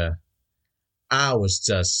culture. I was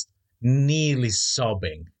just nearly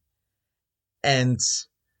sobbing. And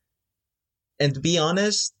to be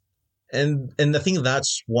honest, and I think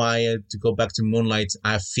that's why, to go back to Moonlight,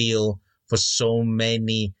 I feel for so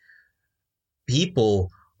many people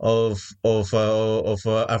of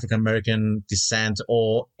African American descent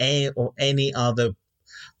or any other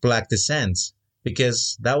Black descent,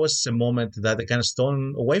 because that was a moment that I kind of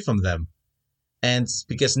stolen away from them. And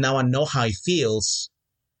because now I know how it feels,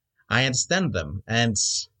 I understand them. And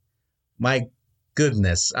my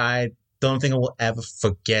goodness, I don't think I will ever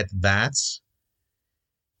forget that.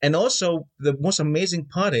 And also, the most amazing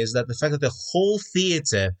part is that the fact that the whole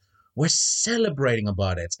theater were celebrating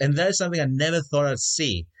about it. And that is something I never thought I'd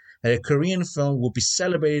see, that a Korean film would be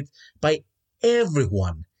celebrated by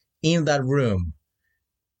everyone in that room.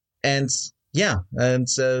 And yeah, and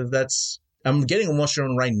I'm getting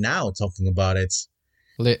emotional right now talking about it.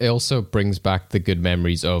 Well, it also brings back the good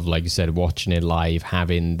memories of, like you said, watching it live,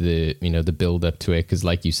 having the the build up to it, because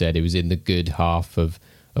like you said, it was in the good half of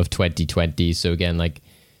 2020. So again, like,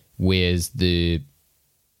 where's the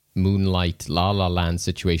Moonlight La La Land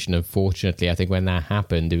situation? Unfortunately, I think when that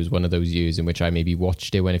happened, it was one of those years in which I maybe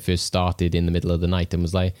watched it when it first started in the middle of the night and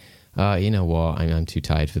was like, you know what, I'm too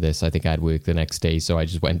tired for this. I think I had work the next day, so I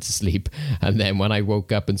just went to sleep. And then when I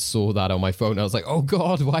woke up and saw that on my phone, I was like, oh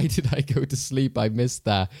God, why did I go to sleep? I missed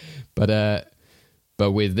that. But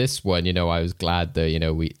with this one, I was glad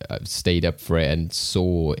that, we stayed up for it and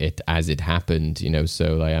saw it as it happened,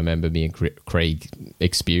 so like, I remember me and Craig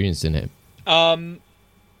experiencing it.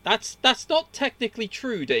 That's not technically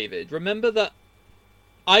true, David. Remember that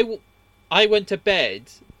I went to bed,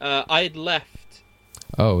 I had left.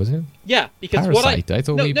 Oh, was it? Yeah, because Parasite. I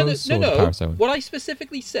thought we both saw Parasite. What I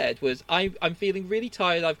specifically said was, I'm feeling really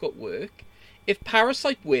tired, I've got work. If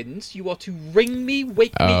Parasite wins, you are to ring me,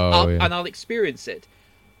 wake me up, and I'll experience it.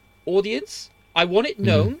 Audience, I want it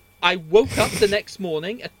known. I woke up the next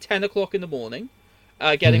morning at 10 o'clock in the morning,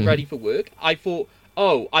 getting ready for work. I thought,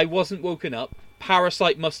 oh, I wasn't woken up.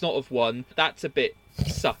 Parasite must not have won. That's a bit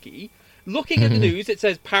sucky. Looking at the news, it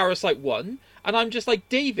says Parasite won. And I'm just like,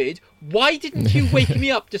 David, why didn't you wake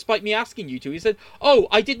me up despite me asking you to? He said, oh,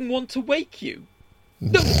 I didn't want to wake you.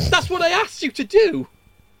 No, that's what I asked you to do.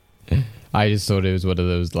 I just thought it was one of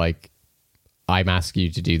those, like, I'm asking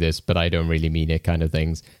you to do this, but I don't really mean it kind of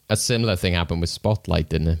things. A similar thing happened with Spotlight,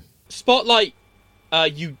 didn't it? Spotlight,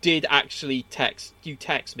 you did actually text. You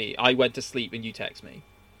text me. I went to sleep and you text me.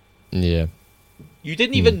 Yeah. You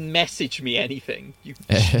didn't even message me anything.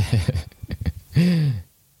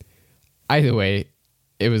 Either way,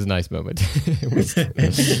 it was a nice moment. It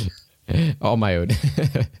was on my own.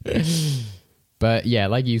 But yeah,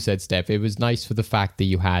 like you said, Steph, it was nice for the fact that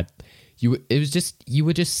you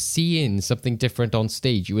were just seeing something different on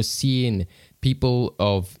stage. You were seeing people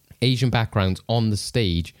of Asian backgrounds on the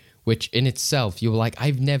stage, which in itself, you were like,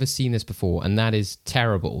 I've never seen this before. And that is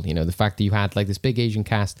terrible. The fact that you had like this big Asian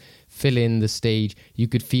cast fill in the stage, you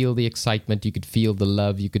could feel the excitement, you could feel the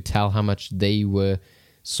love, you could tell how much they were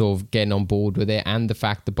sort of getting on board with it, and the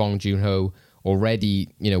fact that Bong Joon-ho already,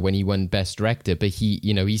 when he won Best Director, but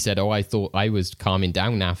he said, oh, I thought I was calming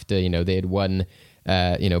down after, they had won,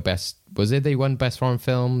 they won Best Foreign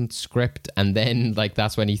Film Script, and then, like,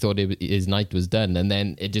 that's when he thought his night was done, and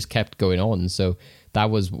then it just kept going on, so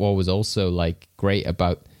that was what was also, like, great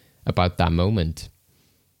about that moment.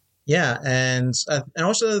 Yeah, and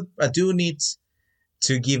also I do need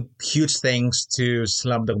to give huge thanks to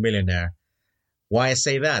Slumdog Millionaire. Why I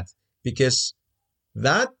say that? Because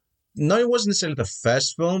it wasn't necessarily the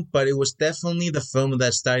first film, but it was definitely the film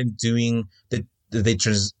that started doing the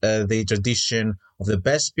tradition of the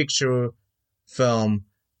Best Picture film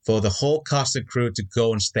for the whole cast and crew to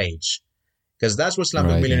go on stage. Because that's what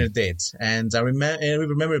Slumdog Millionaire did. And I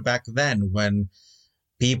remember back then when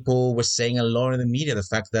people were saying a lot in the media the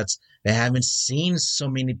fact that they haven't seen so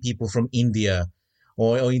many people from India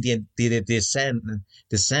or Indian descent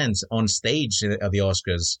on stage at the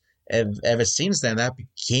Oscars. And ever since then, that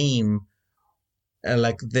became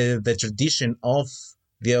like the tradition of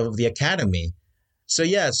the Academy. So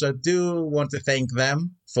yeah, so I do want to thank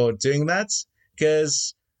them for doing that,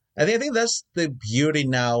 because I think that's the beauty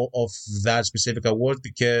now of that specific award,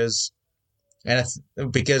 because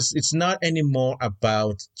it's not anymore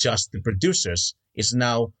about just the producers. It's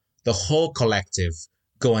now the whole collective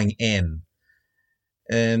going in.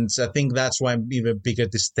 And I think that's why I'm even bigger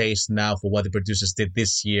distaste now for what the producers did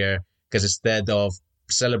this year, because instead of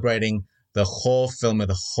celebrating the whole film and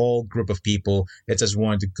the whole group of people, they just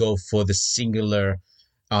wanted to go for the singular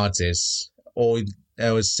artist or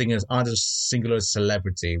singular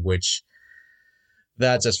celebrity, which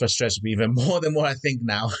that just frustrates me even more than what I think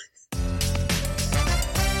now.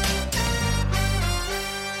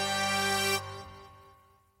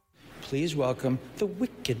 Please welcome the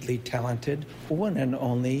wickedly talented one and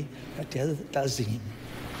only Adele Dazeem.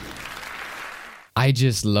 I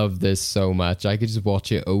just love this so much. I could just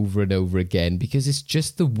watch it over and over again because it's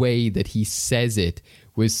just the way that he says it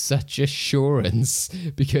with such assurance.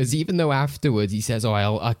 Because even though afterwards he says,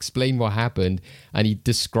 I'll explain what happened, and he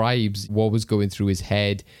describes what was going through his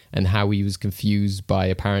head and how he was confused by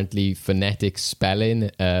apparently phonetic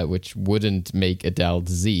spelling, which wouldn't make Adele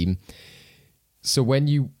Dazeem. So when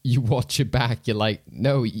you watch it back, you're like,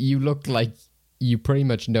 no, you look like you pretty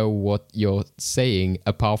much know what you're saying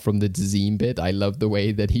apart from the Dazeem bit. I love the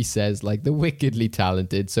way that he says, like, the wickedly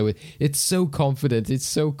talented. So it's so confident. It's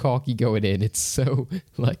so cocky going in. It's so,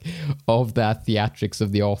 like, of that theatrics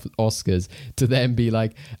of the Oscars to then be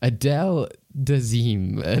like, Adele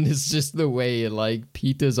Dazeem. And it's just the way it, like,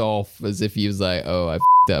 peters off as if he was like, oh, I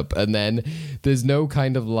f***ed up. And then there's no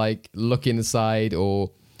kind of, like, look inside or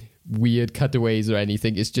weird cutaways or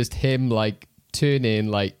anything. It's just him, like, turn in,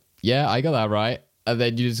 like, yeah, I got that right. And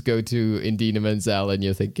then you just go to Indina Menzel and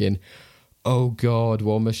you're thinking, oh God,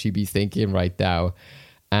 what must she be thinking right now?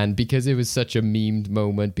 And because it was such a memed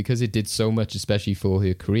moment, because it did so much, especially for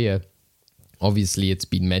her career, obviously it's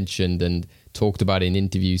been mentioned and talked about in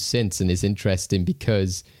interviews since. And it's interesting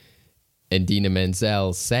because Indina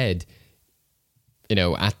Menzel said, you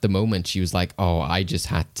know, at the moment she was like, oh, I just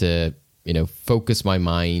had to, you know, focus my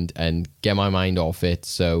mind and get my mind off it.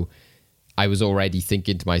 So I was already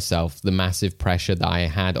thinking to myself the massive pressure that I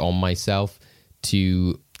had on myself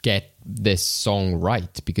to get this song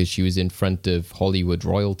right, because she was in front of Hollywood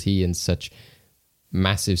royalty and such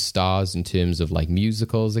massive stars in terms of like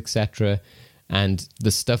musicals, etc. And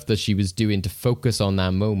the stuff that she was doing to focus on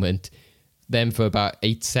that moment, then for about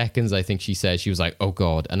 8 seconds, I think she said, she was like, oh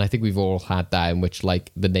God. And I think we've all had that in which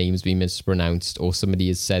like the name's been mispronounced or somebody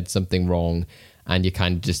has said something wrong. And you're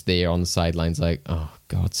kind of just there on the sidelines like, oh,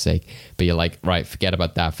 God's sake. But you're like, right, forget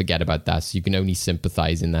about that. So you can only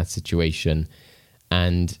sympathize in that situation.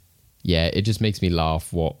 And yeah, it just makes me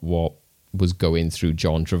laugh what was going through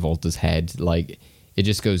John Travolta's head. Like, it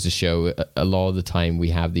just goes to show a lot of the time we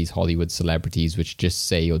have these Hollywood celebrities which just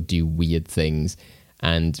say or do weird things.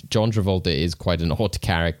 And John Travolta is quite an odd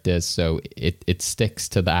character. So it sticks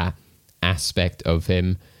to that aspect of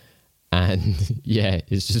him. And yeah,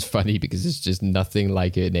 it's just funny because it's just nothing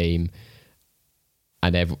like her name.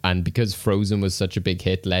 And because Frozen was such a big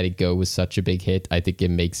hit, Let It Go was such a big hit, I think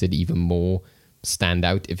it makes it even more stand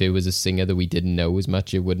out. If it was a singer that we didn't know as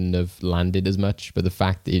much, it wouldn't have landed as much. But the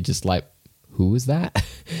fact that you're just like, who was that?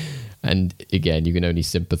 And again, you can only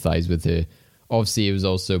sympathize with her. Obviously, it was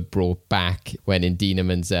also brought back when Indina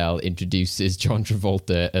Menzel introduces John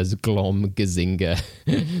Travolta as Glom Gazinga.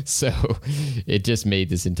 So it just made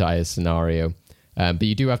this entire scenario. But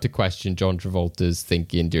you do have to question John Travolta's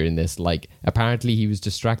thinking during this. Like, apparently he was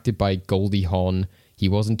distracted by Goldie Hawn. He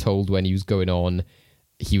wasn't told when he was going on.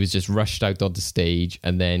 He was just rushed out onto stage.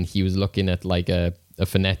 And then he was looking at like a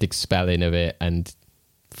phonetic spelling of it and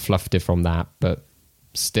fluffed it from that. But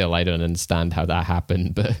still, I don't understand how that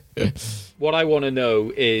happened. But what I want to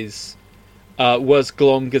know is, was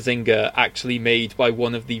Glom Gazinga actually made by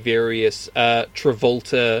one of the various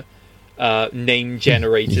Travolta name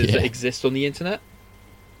generators that exist on the internet?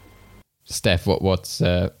 Steph, what's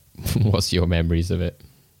your memories of it?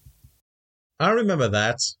 I remember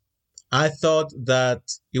that. I thought that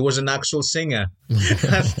it was an actual singer.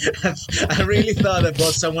 I really thought it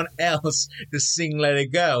was someone else to sing Let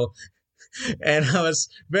It Go. And I was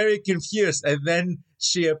very confused. And then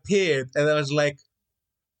she appeared, and I was like,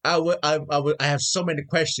 I have so many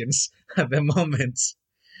questions at the moment.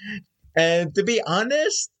 And to be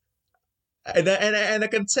honest, and I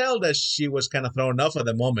can tell that she was kind of thrown off at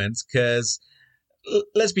the moment, because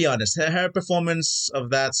let's be honest, her performance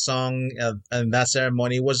of that song and that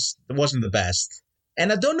ceremony wasn't the best.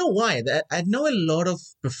 And I don't know why. I know a lot of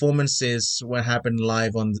performances when happen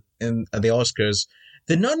live in the Oscars,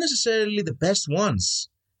 they're not necessarily the best ones.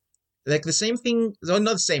 Like the same thing, well,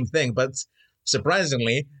 not the same thing, but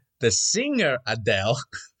surprisingly, the singer Adele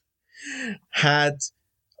had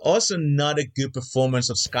also not a good performance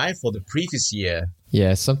of Skyfall the previous year.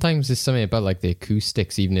 Yeah, sometimes there's something about like the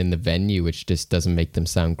acoustics even in the venue which just doesn't make them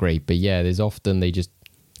sound great. But yeah, there's often they just,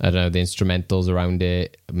 I don't know, the instrumentals around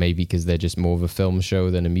it, maybe because they're just more of a film show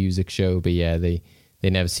than a music show. But yeah, they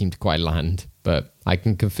never seem to quite land. But I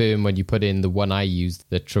can confirm when you put in the one I used,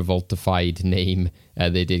 the Travoltified name,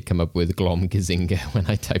 they did come up with Glom Gazinga when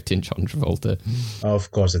I typed in John Travolta.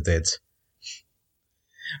 Of course it did.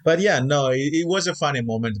 But yeah, no, it was a funny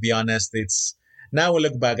moment, to be honest. It's now we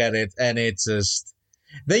look back at it and it's just,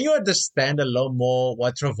 then you understand a lot more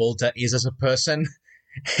what Travolta is as a person.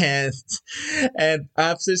 And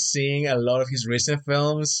after seeing a lot of his recent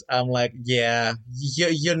films, I'm like, yeah,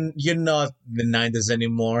 you're not the 90s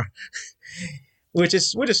anymore. which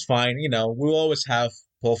is fine. You know, we'll always have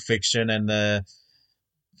Pulp Fiction and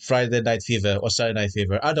Friday Night Fever or Saturday Night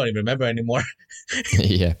Fever. I don't even remember anymore.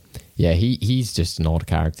 Yeah, he's just an odd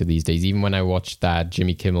character these days. Even when I watched that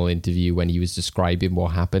Jimmy Kimmel interview when he was describing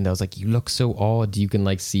what happened, I was like, you look so odd. You can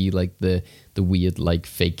like see like the weird like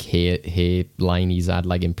fake hair line he's had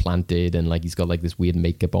like implanted, and like he's got like this weird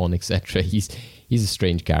makeup on, etc. He's a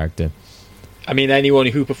strange character. I mean, anyone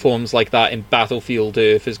who performs like that in Battlefield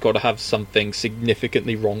Earth has got to have something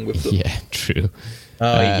significantly wrong with them. Yeah, true.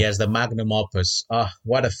 Oh yes, the magnum opus. Oh,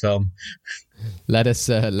 what a film! Let us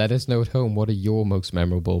know at home, what are your most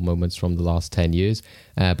memorable moments from the last 10 years?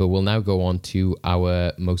 But we'll now go on to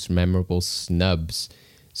our most memorable snubs.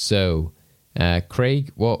 So,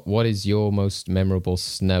 Craig, what is your most memorable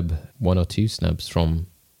snub? One or two snubs from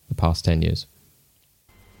the past 10 years?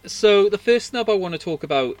 So the first snub I want to talk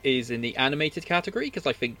about is in the animated category, because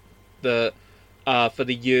I think that for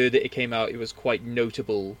the year that it came out, it was quite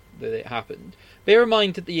notable that it happened. Bear in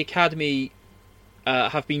mind that the Academy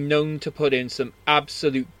have been known to put in some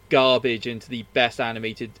absolute garbage into the best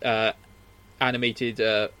animated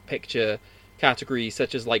picture categories,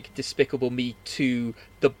 such as like Despicable Me 2,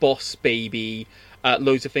 The Boss Baby,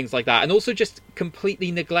 loads of things like that, and also just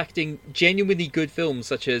completely neglecting genuinely good films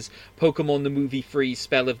such as Pokemon the Movie 3,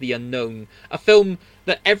 Spell of the Unknown, a film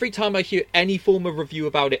that every time I hear any form of review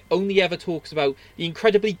about it only ever talks about the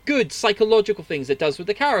incredibly good psychological things it does with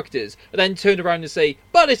the characters, but then turn around and say,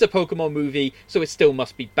 but it's a Pokemon movie, so it still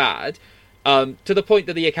must be bad, to the point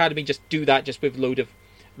that the Academy just do that just with load of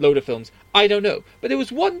films. I don't know, but there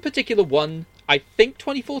was one particular one, I think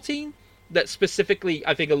 2014, that specifically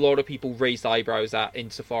I think a lot of people raised eyebrows at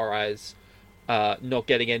insofar as not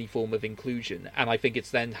getting any form of inclusion, and I think it's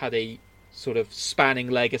then had a sort of spanning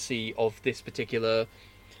legacy of this particular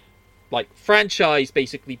like franchise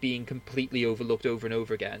basically being completely overlooked over and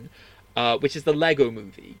over again, which is the Lego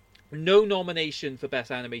Movie. No nomination for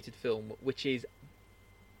Best Animated Film, which is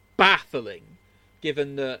baffling,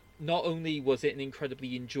 given that not only was it an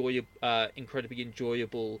incredibly enjoyable,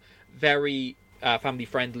 very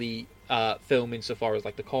family-friendly film insofar as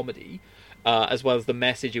like the comedy, as well as the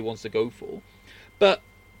message it wants to go for, but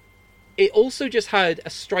it also just had a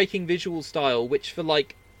striking visual style, which for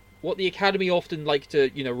like what the Academy often like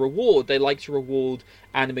to reward, they like to reward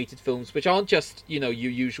animated films which aren't just your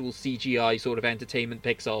usual CGI sort of entertainment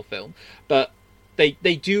Pixar film, but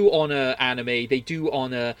they do honor anime, they do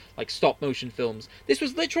honor like stop motion films. This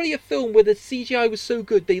was literally a film where the CGI was so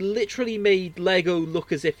good they literally made Lego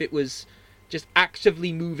look as if it was just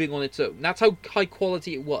actively moving on its own. That's how high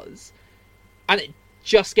quality it was. And it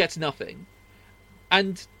just gets nothing.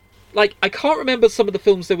 And like, I can't remember some of the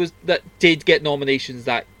films that did get nominations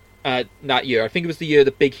that year. I think it was the year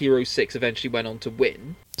that Big Hero 6 eventually went on to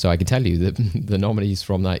win. So I can tell you that the nominees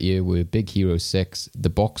from that year were Big Hero 6, The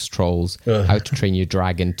Box Trolls, How to Train Your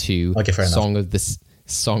Dragon 2, okay, Song of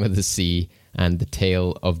the Sea, and The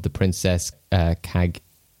Tale of the Princess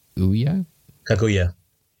Kaguya.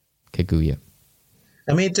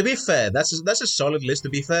 I mean, to be fair, that's a solid list. To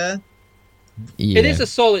be fair, yeah. It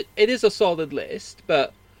is a solid list,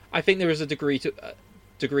 but I think there is a degree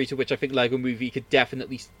to which I think Lego Movie could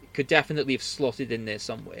definitely have slotted in there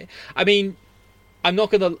somewhere. I mean, I'm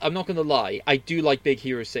not gonna lie. I do like Big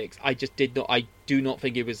Hero 6. I do not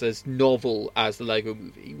think it was as novel as the Lego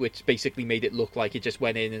Movie, which basically made it look like it just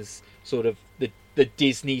went in as sort of the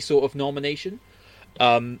Disney sort of nomination.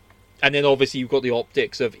 And then obviously you've got the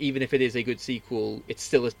optics of, even if it is a good sequel, it's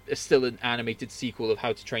still an animated sequel of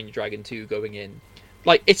How to Train Your Dragon 2 going in.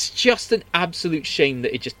 Like, it's just an absolute shame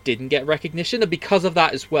that it just didn't get recognition, and because of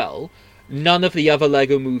that as well, none of the other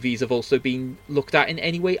Lego movies have also been looked at in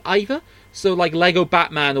any way either. So like Lego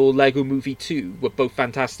Batman or Lego Movie 2 were both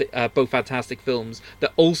fantastic films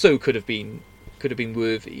that also could have been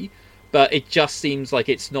worthy, but it just seems like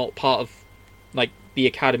it's not part of like the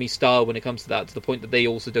Academy style when it comes to that, to the point that they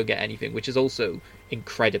also don't get anything, which is also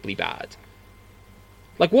incredibly bad.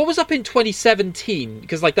 Like, what was up in 2017?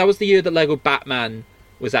 Because like that was the year that Lego Batman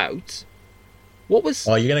was out. What was?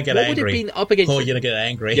 Oh, you're gonna get angry. What would it been up against? Oh, you're gonna get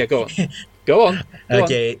angry. Yeah, go on. Go on.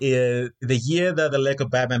 Okay, the year that the Lego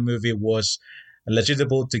Batman movie was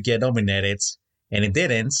legitimate to get nominated, and it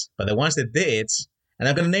didn't, but the ones that did, and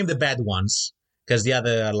I'm gonna name the bad ones because the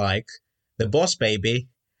other I like, The Boss Baby,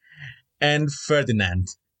 and Ferdinand.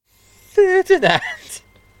 Ferdinand.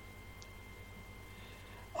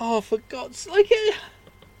 Oh, for God's sake!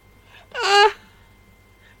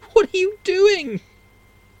 What are you doing?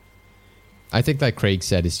 I think like Craig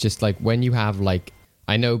said, it's just like when you have like,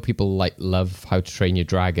 I know people like love How to Train Your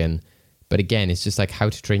Dragon, but again, it's just like How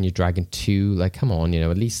to Train Your Dragon 2, like come on,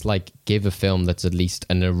 at least like give a film that's at least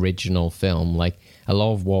an original film. Like a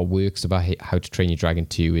lot of what works about How to Train Your Dragon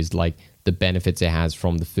 2 is like the benefits it has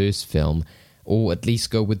from the first film, or at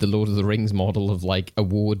least go with the Lord of the Rings model of like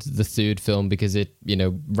award the third film because it,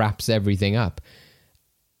 wraps everything up.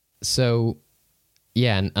 So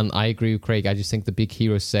yeah, and I agree with Craig. I just think the Big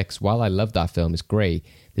Hero 6, while I love that film, is great,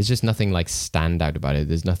 there's just nothing like standout about it.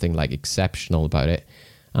 There's nothing like exceptional about it.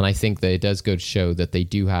 And I think that it does go to show that they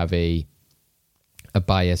do have a are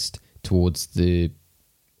biased towards the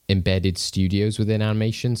embedded studios within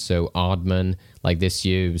animation. So Aardman, like this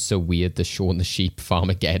year, it was so weird the Shaun the Sheep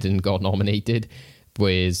Farmageddon got nominated,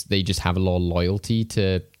 whereas they just have a lot of loyalty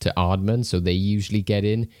to Aardman, so they usually get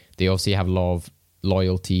in. They obviously have a lot of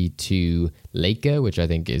loyalty to Leica, which I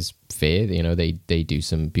think is fair. You know, they do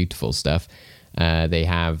some beautiful stuff. They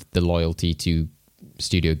have the loyalty to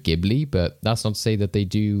Studio Ghibli, but that's not to say that they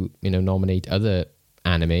do, nominate other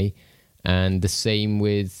anime. And the same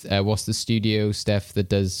with what's the studio, Steph, that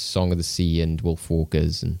does Song of the Sea and Wolf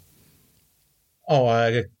Walkers and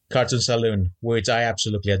Cartoon Saloon, which I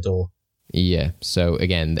absolutely adore. Yeah, so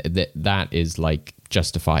again, that is like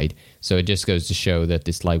justified. So it just goes to show that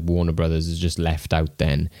this like Warner Brothers is just left out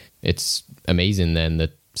then. It's amazing then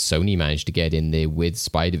that Sony managed to get in there with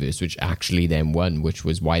Spider-Verse, which actually then won, which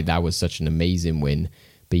was why that was such an amazing win.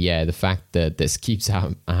 But yeah, the fact that this keeps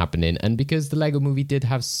happening, and because the Lego Movie did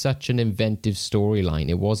have such an inventive storyline,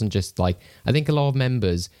 it wasn't just like, I think a lot of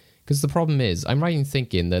members, because the problem is, I'm right in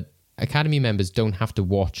thinking that Academy members don't have to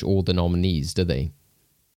watch all the nominees, do they?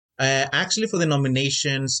 Actually, for the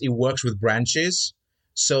nominations, it works with branches.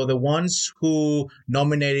 So the ones who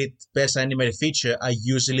nominated Best Animated Feature are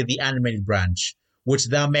usually the animated branch, which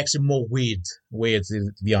that makes it more weird,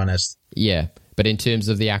 to be honest. Yeah, but in terms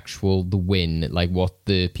of the win, like what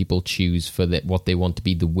the people choose for what they want to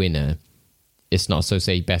be the winner, it's not so,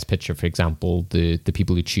 say, Best Picture, for example, the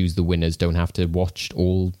people who choose the winners don't have to watch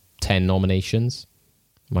all 10 nominations.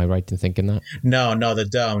 Am I right in thinking that? No, they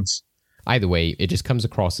don't. Either way, it just comes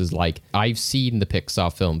across as like, I've seen the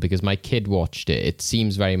Pixar film because my kid watched it. It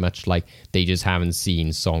seems very much like they just haven't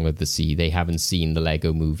seen Song of the Sea. They haven't seen the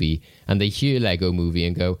Lego Movie. And they hear Lego Movie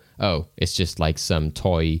and go, oh, it's just like some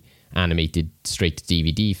toy animated straight to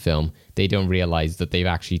DVD film. They don't realize that they've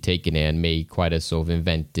actually taken it and made quite a sort of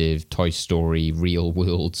inventive Toy Story, real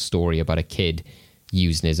world story about a kid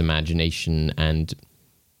using his imagination and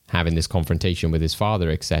having this confrontation with his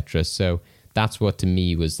father, etc. So that's what to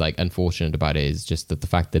me was like unfortunate about it, is just that the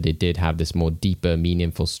fact that it did have this more deeper,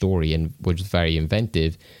 meaningful story and which was very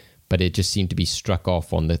inventive, but it just seemed to be struck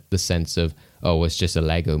off on the sense of, oh, it's just a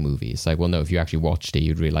Lego Movie. It's like, well, no, if you actually watched it,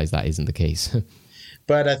 you'd realize that isn't the case.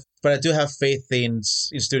 But I do have faith in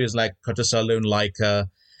studios like Cartoon Saloon, Leica,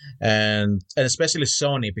 and especially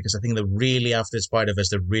Sony, because I think that really after Spider-Verse,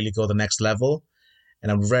 they really go the next level,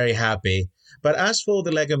 and I'm very happy. But as for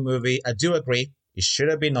the Lego Movie, I do agree it should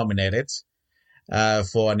have been nominated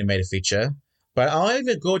for animated feature, but I'll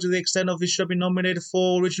even go to the extent of it should be nominated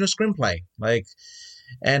for original screenplay.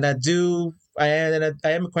 And I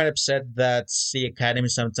am quite upset that the Academy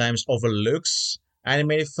sometimes overlooks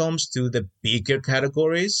animated films to the bigger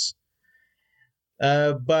categories.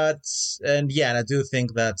 And I do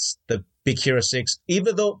think that the Big Hero 6,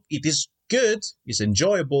 even though it is good, it's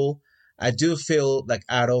enjoyable, I do feel like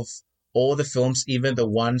out of all the films, even the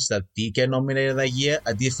ones that did get nominated that year,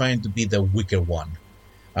 I did find it to be the weaker one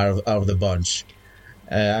out of the bunch.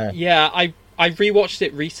 I rewatched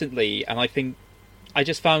it recently, and I think I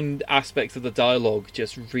just found aspects of the dialogue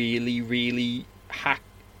just really, really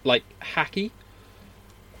hacky.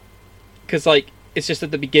 Because it's just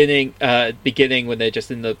at the beginning when they're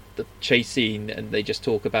just in the chase scene, and they just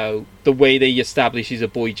talk about the way they establish he's a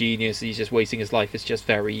boy genius, he's just wasting his life. It's just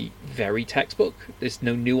very, very textbook. There's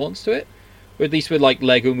no nuance to it. Or at least with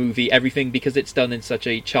Lego Movie, everything, because it's done in such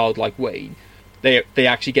a childlike way, they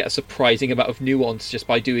actually get a surprising amount of nuance just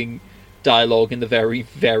by doing dialogue in the very,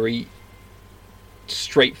 very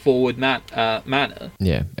straightforward manner.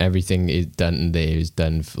 Yeah, everything is done there is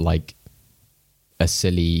done for a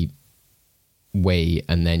silly way,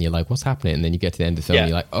 and then you're like, what's happening? And then you get to the end of the film, and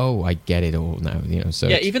you're like, oh, I get it all now. So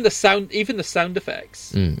yeah, even the sound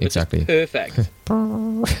effects, exactly, perfect.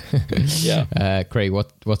 Yeah. Craig,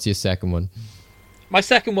 what's your second one? My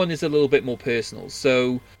second one is a little bit more personal.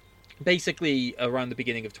 So basically, around the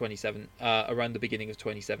beginning of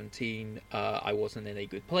 2017, I wasn't in a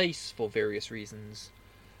good place for various reasons,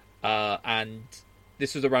 and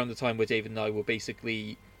this was around the time where David and I were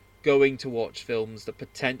basically going to watch films that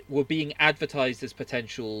were being advertised as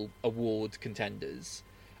potential award contenders.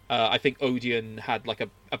 I think Odeon had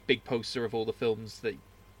a big poster of all the films that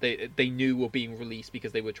they knew were being released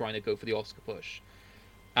because they were trying to go for the Oscar push.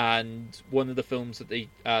 And one of the films that they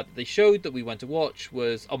showed that we went to watch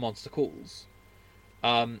was A Monster Calls.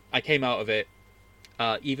 I came out of it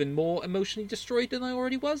even more emotionally destroyed than I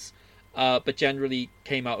already was, but generally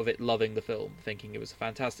came out of it loving the film, thinking it was a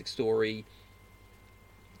fantastic story.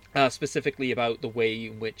 Specifically about the way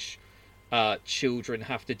in which children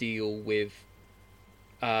have to deal with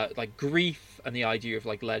grief and the idea of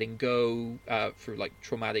letting go through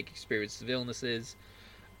traumatic experiences of illnesses,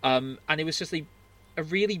 and it was just a a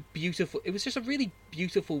really beautiful. It was just a really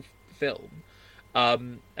beautiful film,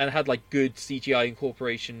 and it had like good CGI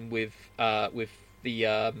incorporation with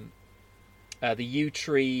the yew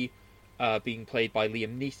tree. Being played by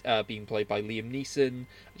Liam Neeson,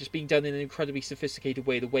 just being done in an incredibly sophisticated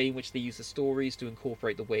way. The way in which they use the stories to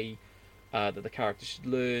incorporate the way that the characters should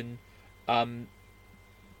learn.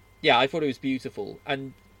 Yeah, I thought it was beautiful,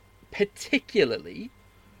 and particularly,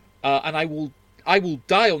 and I will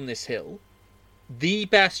die on this hill. The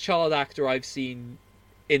best child actor I've seen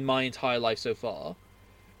in my entire life so far,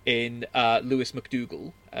 in Lewis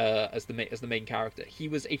McDougall as the main character. He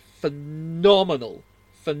was a phenomenal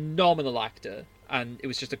actor, and it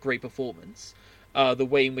was just a great performance. The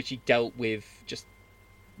way in which he dealt with just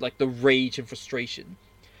like the rage and frustration,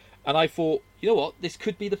 and I thought, you know what, this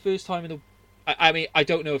could be the first time in I mean, I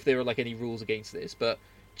don't know if there are like any rules against this, but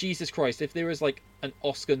Jesus Christ, if there is like an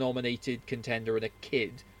Oscar-nominated contender and a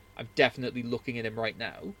kid, I'm definitely looking at him right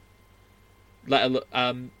now.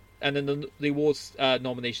 And then the awards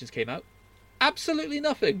nominations came out. Absolutely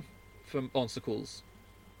nothing from Monster Calls.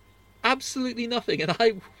 Absolutely nothing, and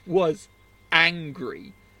I was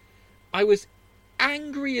angry. I was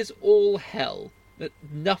angry as all hell that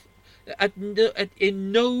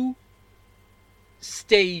in no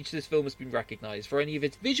stage this film has been recognised for any of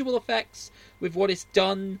its visual effects, with what it's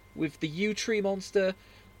done with the yew tree monster,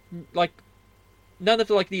 like none of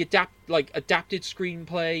the adapted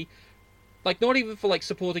screenplay, like not even for like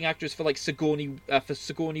supporting actors for like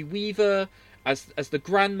Sigourney Weaver as the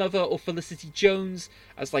grandmother, or Felicity Jones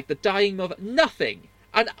as like the dying mother. Nothing.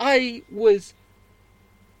 And I was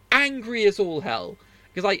angry as all hell,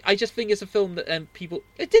 because I just think it's a film that it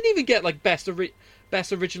didn't even get like best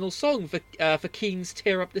original song for Keane's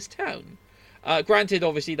 "Tear Up This Town." Granted,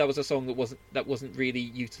 obviously that was a song that wasn't really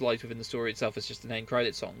utilized within the story itself as just an end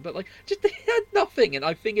credit song, but like just it had nothing, and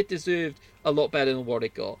I think it deserved a lot better than what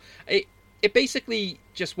it got. It basically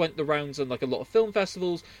just went the rounds on like a lot of film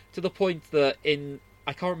festivals, to the point that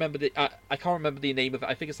I can't remember the name of it.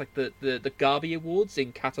 I think it's like the Gavi Awards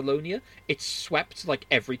in Catalonia. It swept like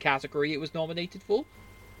every category it was nominated for,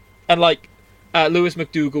 and like Lewis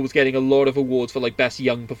McDougall was getting a lot of awards for like best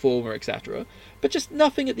young performer, etc. But just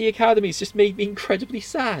nothing at the Academies just made me incredibly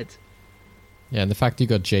sad. Yeah, and the fact you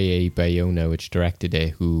got J.A. Bayona, which directed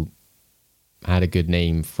it, who had a good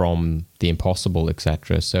name from The Impossible,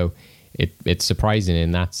 etc. So it's surprising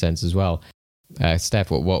in that sense as well.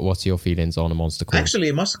 Steph, what's your feelings on A Monster Calls?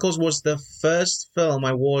 Actually, Monster Calls was the first film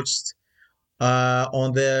I watched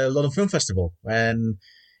on the London Film Festival, and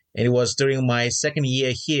it was during my second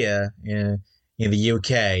year here in the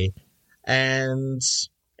UK, and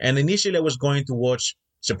initially I was going to watch,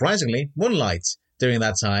 surprisingly, Moonlight during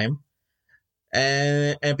that time,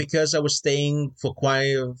 and because I was staying for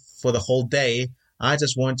the whole day, I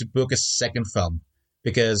just wanted to book a second film,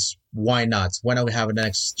 because why not? Why not we have a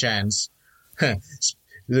next chance?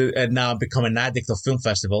 And now I've become an addict of film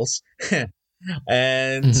festivals.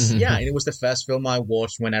 And yeah, it was the first film I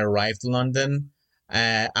watched when I arrived to London.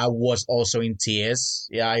 I was also in tears.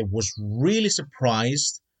 Yeah, I was really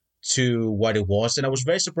surprised to what it was, and I was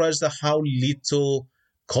very surprised at how little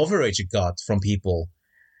coverage it got from people.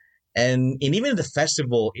 And even in the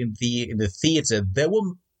festival, in the theater,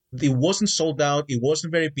 it wasn't sold out. It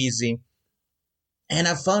wasn't very busy, and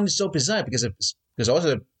I found it so bizarre because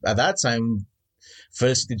also at that time,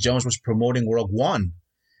 Felicity Jones was promoting Rogue One,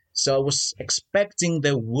 so I was expecting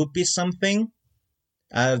there would be something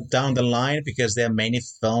down the line, because there are many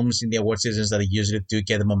films in the award seasons that usually do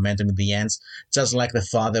get the momentum in the end. Just like The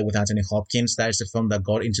Father with Anthony Hopkins, that is a film that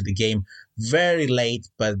got into the game very late,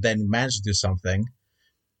 but then managed to do something.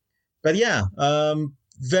 But yeah,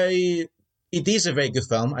 it is a very good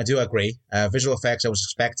film. I do agree. Visual effects, I was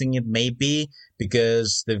expecting it maybe,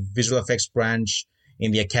 because the visual effects branch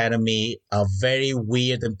in the Academy are very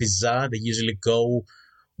weird and bizarre. They usually go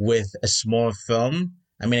with a small film.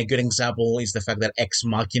 I mean, a good example is the fact that Ex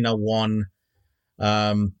Machina won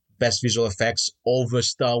Best Visual Effects over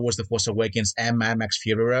Star Wars The Force Awakens and Mad Max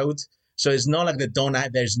Fury Road. So it's not like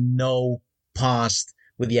there's no past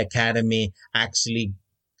with the Academy actually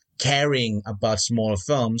caring about smaller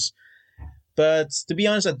films. But to be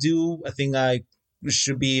honest, I think I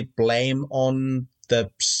should be blamed on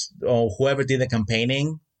whoever did the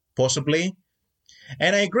campaigning, possibly.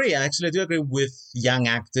 And I agree. I actually do agree with young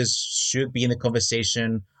actors should be in the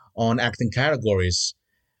conversation on acting categories.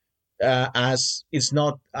 As it's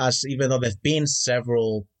not as, even though there've been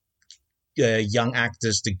several young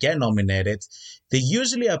actors to get nominated, they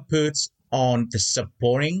usually are put on the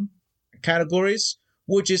supporting categories,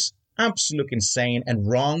 which is absolutely insane and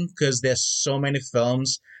wrong, because there's so many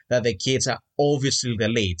films that the kids are obviously the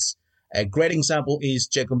leads. A great example is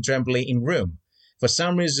Jacob Tremblay in Room. For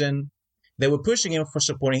some reason, they were pushing him for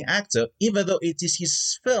supporting actor, even though it is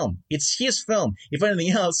his film. It's his film. If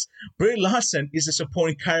anything else, Brie Larson is a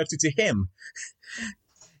supporting character to him.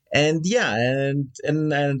 And yeah,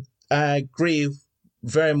 and I agree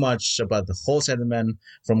very much about the whole sentiment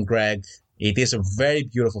from Greg. It is a very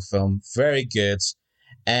beautiful film, very good,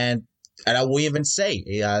 and I will even say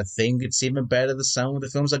I think it's even better than some of the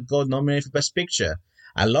films that got nominated for Best Picture.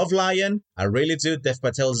 I love Lion, I really do. Dev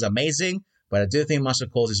Patel is amazing, but I do think Master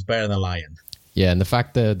Calls is better than Lion. Yeah, and the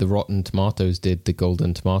fact that the Rotten Tomatoes did the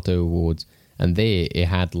Golden Tomato Awards, and it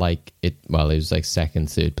had like it was like second,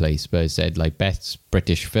 third place, but it said like Best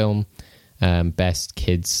British Film, Best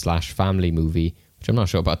Kids/Family Movie, which I'm not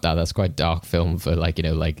sure about that. That's quite a dark film for like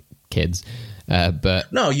kids. But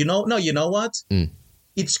you know what?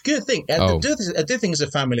 It's a good thing. I do think it's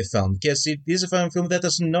a family film because it is a family film that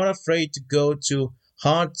is not afraid to go to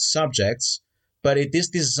hard subjects, but it is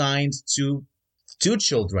designed to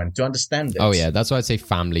children to understand it. Oh yeah, that's why I'd say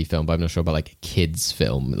family film, but I'm not sure about like a kids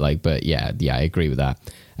film. But yeah, I agree with that.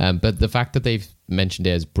 But the fact that they've mentioned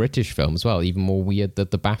it as British film as well, even more weird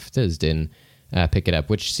that the BAFTAs didn't pick it up,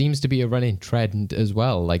 which seems to be a running trend as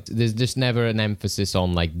well. Like there's just never an emphasis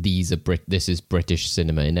on like this is British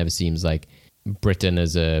cinema. It never seems like Britain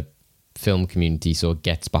as a film community sort of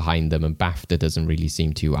gets behind them, and BAFTA doesn't really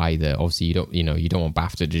seem to either. Obviously, you don't want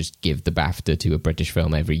BAFTA to just give the BAFTA to a British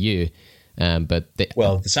film every year. But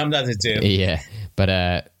sometimes they do. Yeah,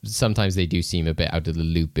 but sometimes they do seem a bit out of the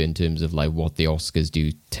loop in terms of like what the Oscars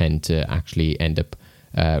do tend to actually end up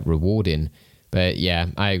rewarding. But yeah,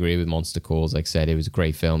 I agree with Monster Calls. Like I said, it was a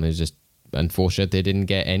great film. It was just unfortunate they didn't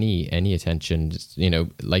get any attention. Just,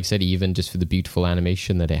 like I said, even just for the beautiful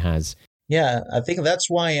animation that it has. Yeah, I think that's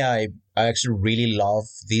why I actually really love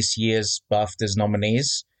this year's BAFTAs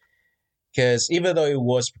nominees. Because even though it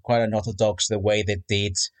was quite unorthodox the way they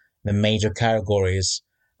did the major categories,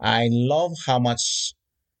 I love how much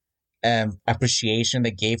appreciation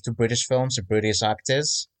they gave to British films, to British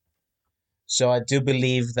actors. So I do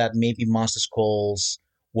believe that maybe Master Calls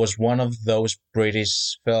was one of those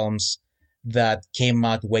British films that came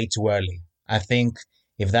out way too early. I think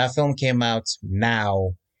if that film came out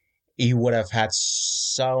now, it would have had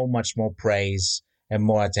so much more praise and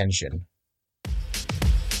more attention.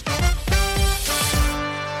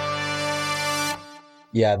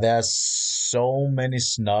 Yeah, there's so many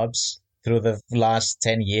snubs through the last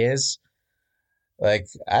 10 years. Like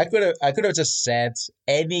I could have just said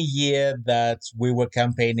any year that we were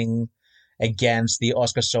campaigning against the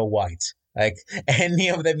Oscar So White. Like any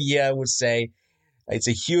of them year, I would say it's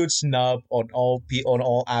a huge snub on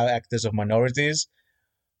all our actors of minorities.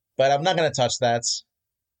 But I'm not going to touch that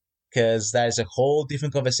because that is a whole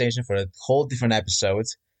different conversation for a whole different episode.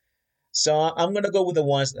 So I'm going to go with the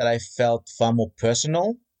ones that I felt far more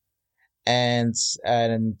personal. And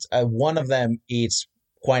one of them is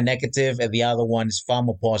quite negative and the other one is far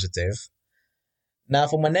more positive. Now,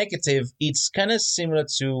 for my negative, it's kind of similar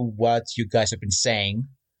to what you guys have been saying.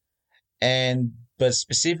 But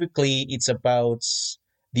specifically, it's about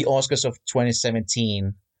the Oscars of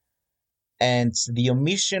 2017 and the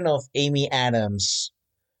omission of Amy Adams'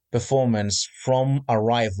 performance from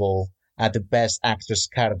Arrival at the Best Actress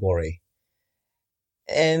category.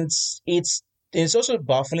 And it's also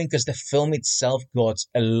baffling because the film itself got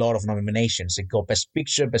a lot of nominations. It got Best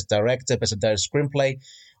Picture, Best Director, Best Adapted Screenplay.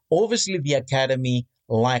 Obviously, the Academy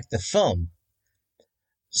liked the film.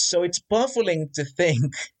 So it's baffling to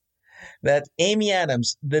think that Amy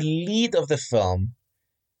Adams, the lead of the film,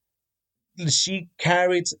 she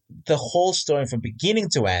carried the whole story from beginning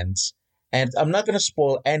to end. And I'm not going to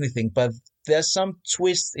spoil anything, but there's some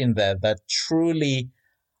twists in there that truly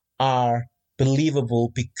are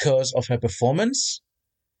believable because of her performance.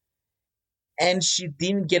 And she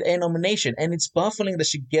didn't get a nomination. And it's baffling that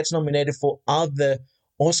she gets nominated for other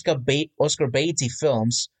Oscar baity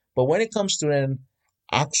films. But when it comes to an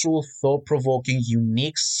actual thought-provoking,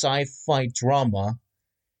 unique sci-fi drama,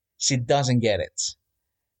 she doesn't get it.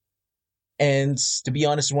 And to be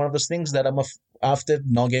honest, one of those things that after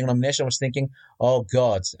not getting a nomination, I was thinking, oh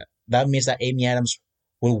God, that means that Amy Adams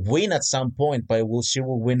will win at some point, but she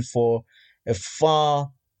will win for a far,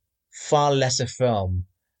 far lesser film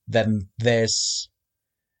than this.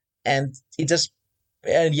 And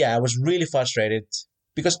I was really frustrated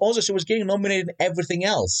because also she was getting nominated in everything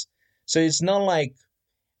else. So it's not like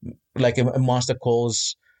a Master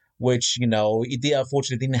Calls, which, it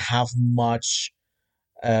unfortunately didn't have much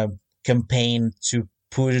campaign to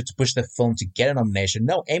push the film to get a nomination.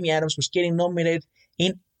 No, Amy Adams was getting nominated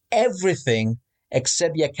in everything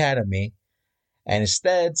except the Academy. And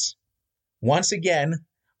instead, once again,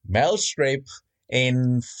 Meryl Streep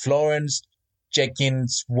in Florence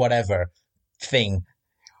Jenkins whatever thing,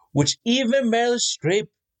 which even Meryl Streep,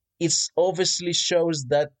 it obviously shows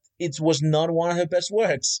that it was not one of her best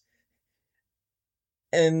works.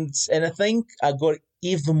 And I think I got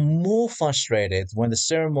even more frustrated when the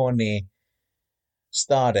ceremony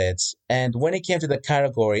started, and when it came to the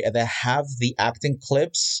category and they have the acting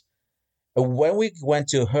clips. When we went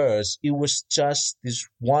to hers, it was just this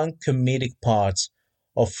one comedic part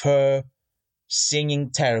of her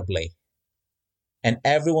singing terribly, and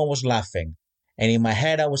everyone was laughing. And in my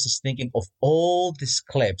head, I was just thinking of all these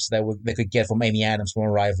clips that they could get from Amy Adams from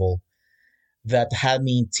Arrival that had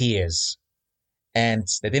me in tears. And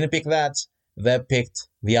they didn't pick that, they picked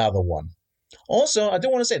the other one. Also, I do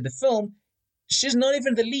want to say, the film, she's not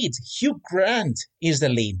even the lead. Hugh Grant is the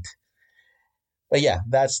lead. But yeah,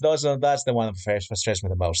 that's the one that frustrates me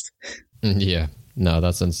the most. Yeah, no,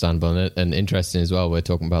 that's understandable. And interesting as well, we're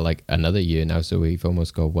talking about like another year now, so we've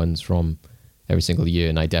almost got ones from every single year,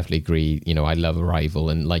 and I definitely agree. You know, I love Arrival,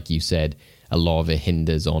 and like you said, a lot of it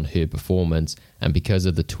hinders on her performance, and because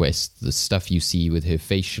of the twist, the stuff you see with her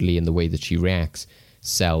facially and the way that she reacts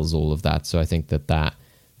sells all of that. So I think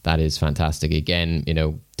that is fantastic. Again, you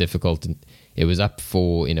know, difficult. It was up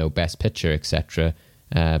for, you know, Best Picture, etc.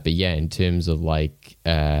 But yeah, in terms of like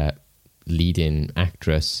leading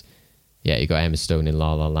actress, yeah, you got Emma Stone in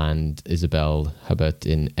La La Land, Isabelle Huppert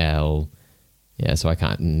in Elle. Yeah, so I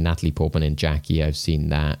can't. Natalie Portman in Jackie, I've seen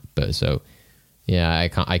that, but so yeah,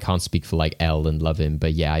 I can't speak for like Elle and Love Him,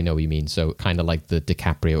 but yeah, I know what you mean. So kind of like the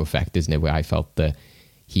DiCaprio effect, isn't it? Where I felt that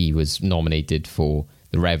he was nominated for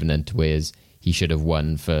The Revenant, whereas he should have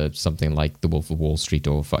won for something like The Wolf of Wall Street,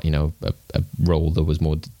 or for, you know, a role that was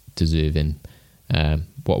more deserving.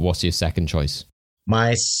 What's your second choice?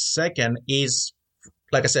 My second is,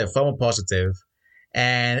 like I said, far more positive,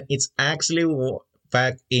 and it's actually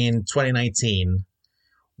back in 2019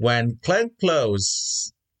 when Glenn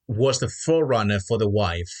Close was the forerunner for The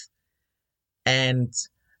Wife, and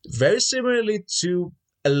very similarly to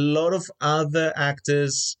a lot of other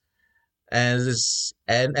actors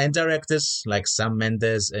and directors like Sam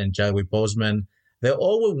Mendes and Chadwick Boseman, they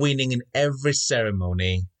all were winning in every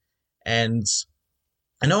ceremony, and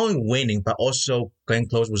not only winning, but also Glenn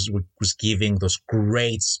Close was giving those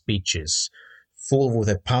great speeches, full with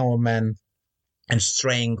empowerment and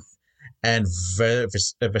strength and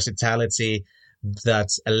versatility that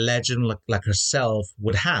a legend like herself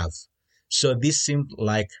would have. So this seemed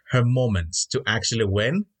like her moment to actually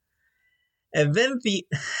win. And then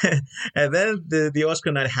the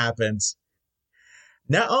Oscar night happened.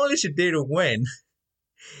 Not only she didn't win,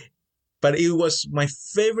 but it was my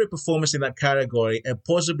favorite performance in that category, and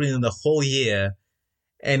possibly in the whole year.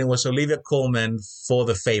 And it was Olivia Colman for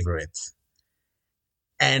The Favorite.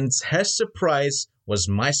 And her surprise was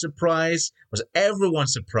my surprise, was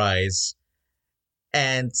everyone's surprise.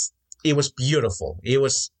 And it was beautiful. It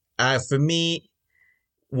was, for me,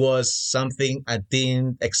 was something I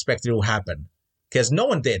didn't expect it would happen. Because no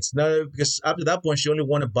one did. No, because up to that point, she only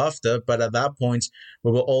won a BAFTA. But at that point,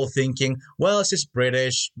 we were all thinking, well, it's just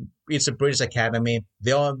British. It's a British Academy.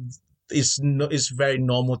 It's very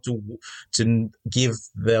normal to give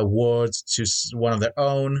the awards to one of their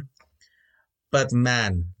own. But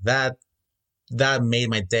man, that made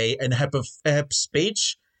my day. And her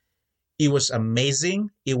speech, it was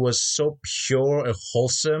amazing. It was so pure and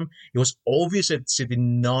wholesome. It was obvious that she did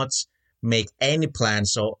not make any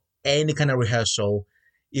plans or any kind of rehearsal.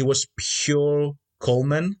 It was pure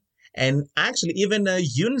Coleman. And actually, even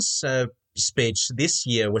Yoon's speech this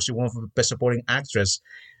year, where she won for Best Supporting Actress,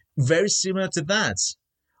 very similar to that,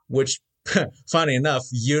 which, funny enough,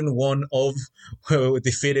 Yoon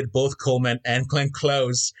defeated both Coleman and Glenn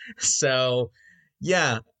Close. So,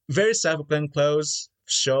 yeah, very sad for Glenn Close,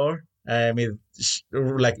 sure. I mean,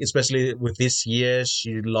 like, especially with this year,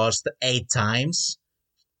 she lost 8 times.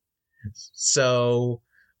 So,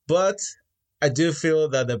 but I do feel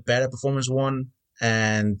that the better performance won,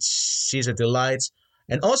 and she's a delight.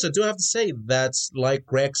 And also, I do have to say that, like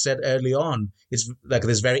Greg said early on, it's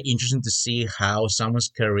very interesting to see how someone's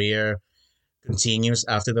career continues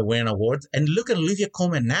after the winning award. And look at Olivia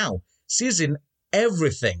Colman now. She's in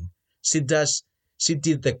everything. She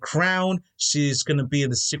did The Crown. She's going to be in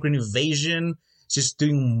The Secret Invasion. She's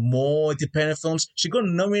doing more independent films. She got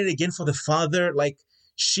nominated again for The Father. Like,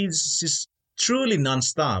 she's truly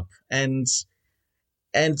nonstop. And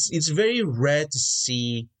it's very rare to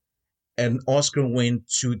see an Oscar win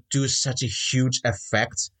to do such a huge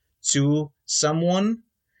effect to someone,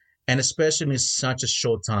 and especially in such a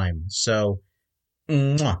short time. So,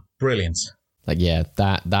 brilliant. Like, yeah,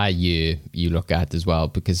 that year you look at as well,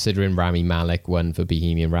 but considering Rami Malek won for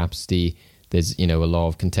Bohemian Rhapsody, there's, a lot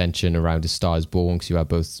of contention around A Star Is Born, because you have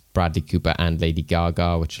both Bradley Cooper and Lady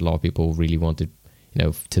Gaga, which a lot of people really wanted,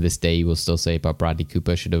 to this day will still say about Bradley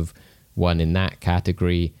Cooper should have won in that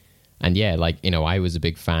category. And yeah, I was a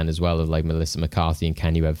big fan as well of like Melissa McCarthy and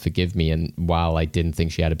Can You Ever Forgive Me? And while I didn't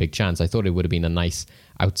think she had a big chance, I thought it would have been a nice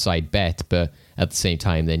outside bet. But at the same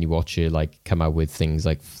time, then you watch her like come out with things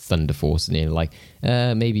like Thunder Force, and you're like,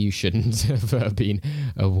 maybe you shouldn't have been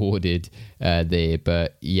awarded there.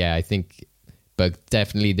 But yeah, I think, but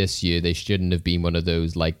definitely this year they shouldn't have been one of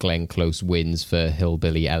those like Glenn Close wins for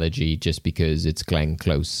Hillbilly Elegy just because it's Glenn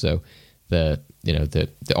Close. So the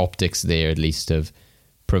optics there at least have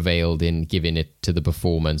prevailed in giving it to the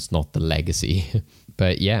performance, not the legacy.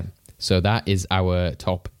 But yeah, so that is our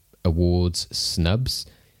top awards snubs.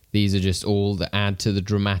 These are just all that add to the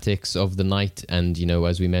dramatics of the night. And,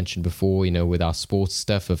 as we mentioned before, with our sports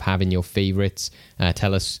stuff of having your favorites,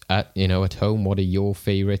 tell us, at home, what are your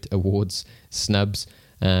favorite awards snubs?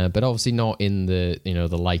 But obviously not in the,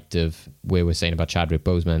 the light of where we're saying about Chadwick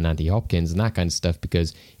Boseman and Anthony Hopkins and that kind of stuff,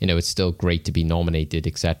 because, it's still great to be nominated,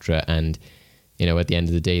 etc. And, at the end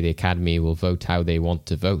of the day, the Academy will vote how they want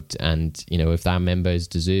to vote. And, if that member is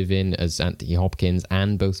deserving, as Anthony Hopkins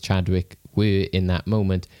and both Chadwick were in that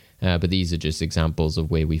moment, but these are just examples of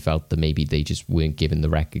where we felt that maybe they just weren't given the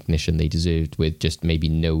recognition they deserved, with just maybe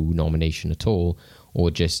no nomination at all, or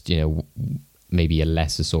just, maybe a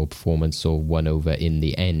lesser sort of performance or one over in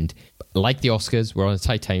the end. Like the Oscars, we're on a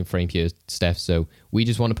tight time frame here, Steph, so we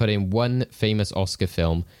just want to put in one famous Oscar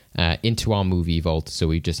film into our movie vault. So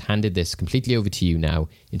we've just handed this completely over to you now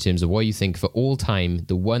in terms of what you think for all time,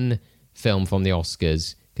 the one film from the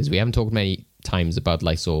Oscars, because we haven't talked many times about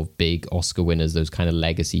like sort of big Oscar winners, those kind of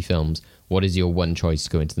legacy films. What is your one choice to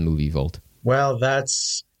go into the movie vault? Well,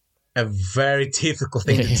 that's a very difficult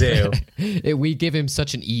thing to do. We give him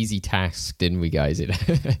such an easy task, didn't we, guys?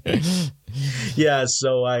 Yeah,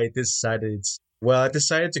 so I decided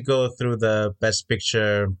to go through the Best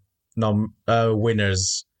Picture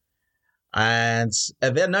winners. And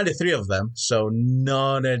there are 93 of them, so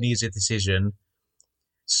not an easy decision.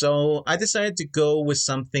 So I decided to go with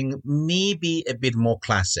something maybe a bit more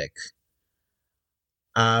classic.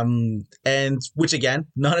 And which, again,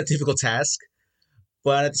 not a difficult task.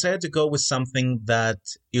 But I decided to go with something that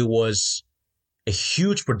it was a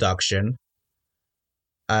huge production,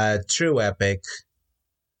 a true epic,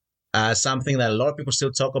 something that a lot of people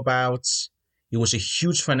still talk about. It was a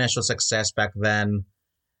huge financial success back then,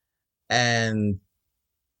 and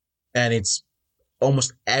it's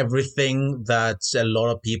almost everything that a lot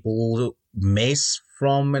of people miss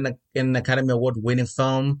from an Academy Award winning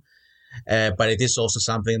film. But it is also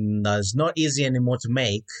something that's not easy anymore to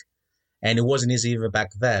make. And it wasn't easy even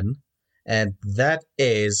back then. And that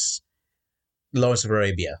is Lawrence of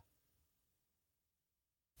Arabia.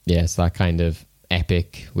 Yes, that kind of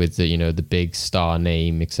epic with the, the big star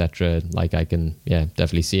name, etc. Like I can,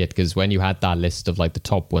 definitely see it. Because when you had that list of like the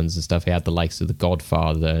top ones and stuff, you had the likes of The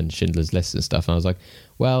Godfather and Schindler's List and stuff. And I was like,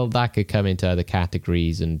 well, that could come into other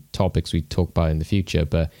categories and topics we talk about in the future.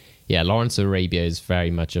 But yeah, Lawrence of Arabia is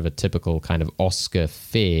very much of a typical kind of Oscar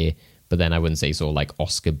fare. But then I wouldn't say sort of like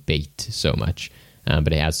Oscar bait so much.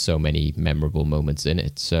 But it has so many memorable moments in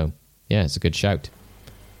it. So, yeah, it's a good shout.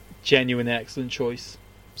 Genuine excellent choice.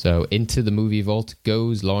 So into the movie vault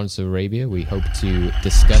goes Lawrence of Arabia. We hope to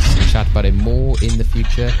discuss and chat about it more in the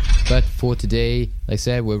future. But for today, like I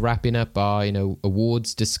said, we're wrapping up our,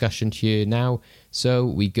 awards discussion here now. So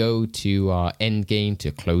we go to our end game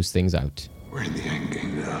to close things out. We're in the end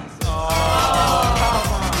game now.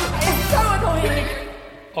 It's so annoying!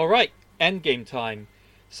 Alright, endgame time.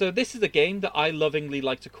 So this is a game that I lovingly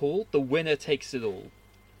like to call the winner takes it all.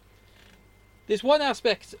 There's one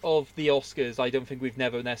aspect of the Oscars I don't think we've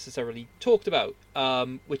never necessarily talked about,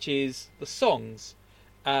 which is the songs.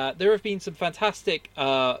 There have been some fantastic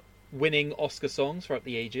winning Oscar songs throughout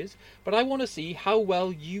the ages, but I want to see how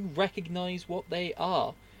well you recognise what they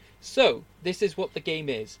are. So, this is what the game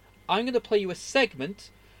is. I'm going to play you a segment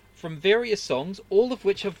from various songs, all of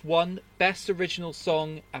which have won Best Original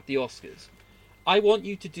Song at the Oscars. I want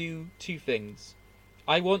you to do two things.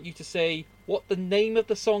 I want you to say what the name of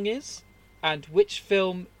the song is, and which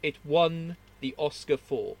film it won the Oscar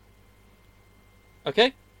for.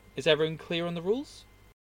 Okay? Is everyone clear on the rules?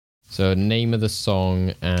 So, name of the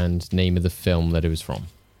song and name of the film that it was from.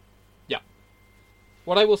 Yeah.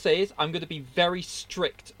 What I will say is, I'm going to be very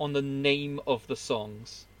strict on the name of the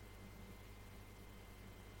songs.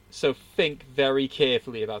 So think very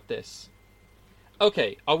carefully about this.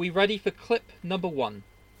 Okay, are we ready for clip number 1?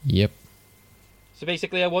 Yep. So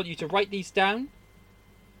basically, I want you to write these down.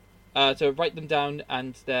 To write them down,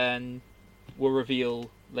 and then we'll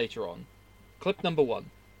reveal later on. Clip number 1.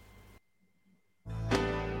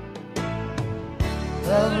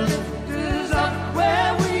 The lift is up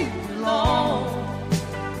where we belong,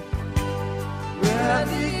 where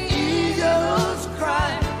the eagles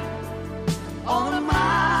cry on the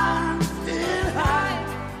mountain high.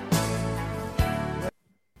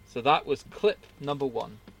 So that was clip number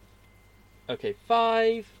 1. Okay,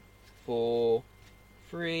 5, 4,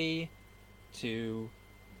 3, 2,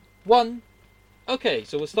 1. Okay,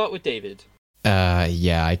 so we'll start with David.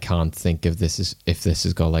 Yeah, I can't think if this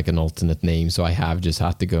has got like an alternate name, so I have just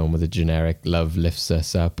had to go in with a generic Love Lifts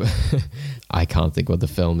Us Up. I can't think what the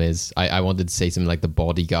film is. I wanted to say something like The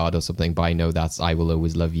Bodyguard or something, but I know that's I Will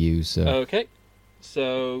Always Love You. So Okay,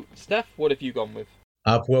 so Steph, what have you gone with?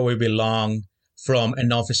 Up Where We Belong from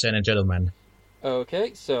An Officer and a Gentleman.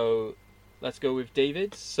 Okay, so let's go with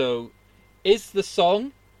David. So, is the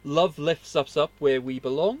song Love Lifts Us Up Where We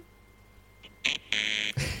Belong?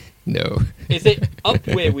 no. Is it Up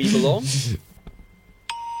Where We Belong?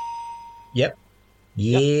 Yep.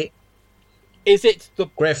 Yeah. Is it the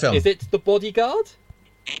Great film. Is it The Bodyguard?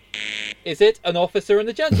 Is it An Officer and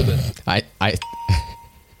a Gentleman? I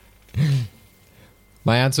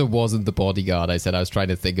My answer wasn't The Bodyguard. I said I was trying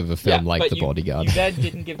to think of a film like The Bodyguard. You then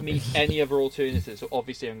didn't give me any other alternatives, so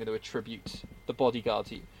obviously I'm going to attribute The Bodyguard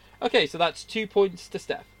to you. Okay, so that's 2 points to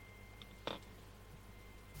Steph.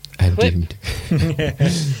 I'm Clip. doomed.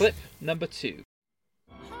 Clip number 2.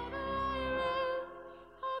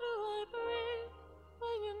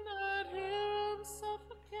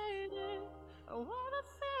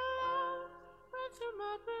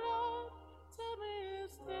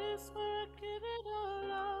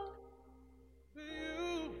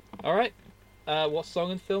 Alright, what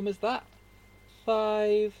song and film is that?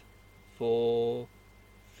 5, 4,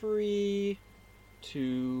 3,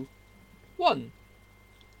 2, 1.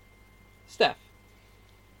 Steph.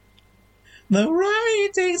 The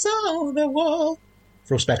writing's on the wall.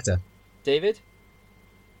 From Spectre. David?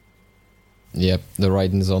 Yep, The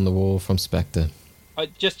Writing's on the Wall from Spectre.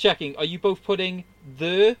 Just checking, are you both putting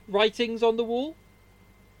the writings on the wall?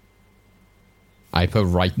 I put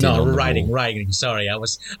writing No, on the writing. wall. Sorry, I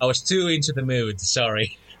was too into the mood.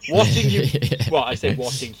 Sorry. Watching you... Well, I say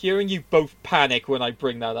watching. Hearing you both panic when I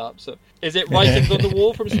bring that up. So, is it Writings on the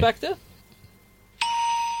Wall from Spectre?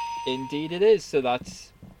 Indeed it is. So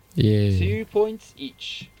that's 2 points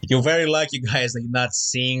each. You're very lucky, you guys, that you're not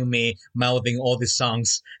seeing me mouthing all these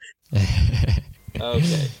songs.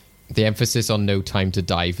 Okay. The emphasis on No Time to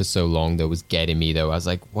Die for so long, though, was getting me, though. I was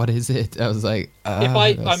like, what is it? I was like...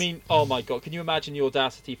 I mean, oh my god, can you imagine the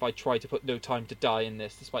audacity if I tried to put No Time to Die in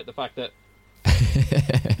this, despite the fact that...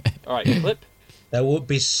 Alright, Clip. That would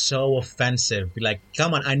be so offensive. Be like,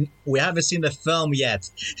 come on, we haven't seen the film yet.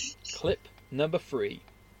 Clip number 3.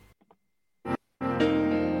 Deep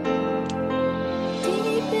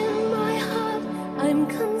in my heart, I'm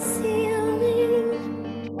concealing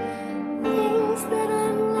things that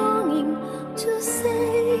I'm longing to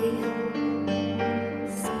say.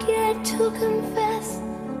 Scared to confess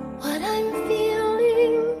what I'm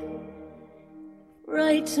feeling.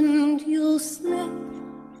 Frightened you'll slip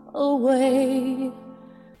away.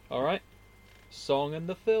 Alright. Song and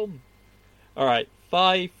the film. Alright.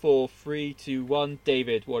 5, 4, 3, 2, 1.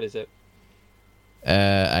 David, what is it?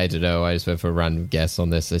 I don't know. I just went for a random guess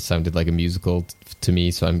on this. It sounded like a musical to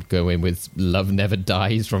me, so I'm going with Love Never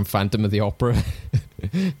Dies from Phantom of the Opera.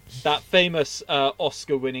 That famous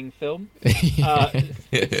Oscar-winning film.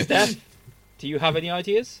 Steph, do you have any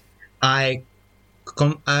ideas? I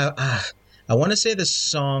want to say the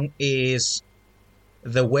song is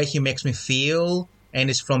The Way He Makes Me Feel,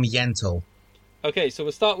 and it's from Yentl. Okay, so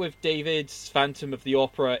we'll start with David's Phantom of the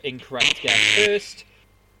Opera incorrect guess first.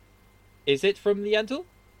 Is it from the Yentl?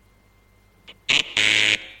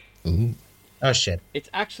 Ooh. Oh, shit. It's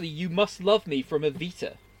actually You Must Love Me from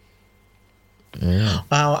Evita. Yeah.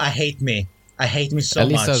 Oh, I hate me. I hate me so much.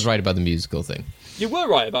 At least I was right about the musical thing. You were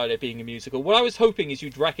right about it being a musical. What I was hoping is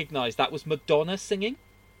you'd recognise that was Madonna singing.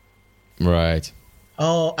 Right.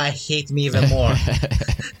 Oh, I hate me even more.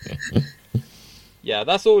 Yeah,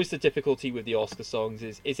 that's always the difficulty with the Oscar songs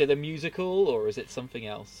is it a musical or is it something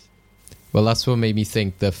else? Well, that's what made me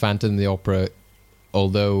think the Phantom of the Opera,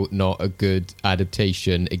 although not a good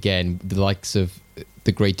adaptation, again, the likes of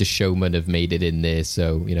The Greatest Showman have made it in there.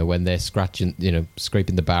 So, when they're scraping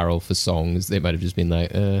the barrel for songs, they might have just been like,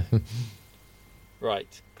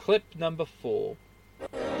 Right. Clip number 4.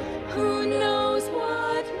 Who knows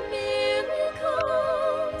what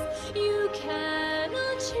miracles you can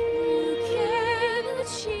achieve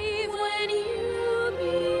when you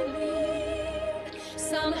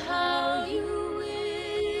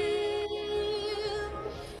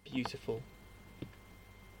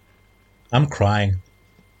I'm crying.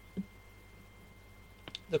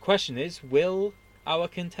 The question is, will our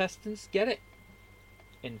contestants get it?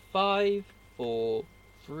 In 5, 4,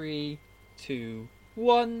 3, 2,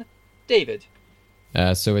 1. David.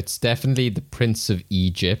 So it's definitely the Prince of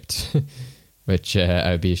Egypt, which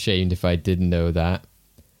I'd be ashamed if I didn't know that.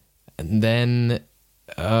 And then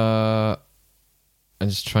I'm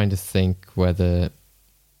just trying to think whether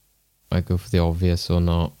I go for the obvious or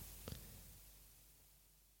not.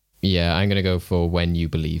 Yeah, I'm going to go for When You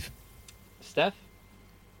Believe. Steph?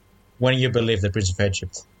 When You Believe, the Prince of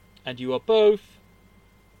Egypt. And you are both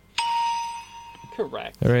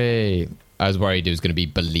correct. Hooray. I was worried it was going to be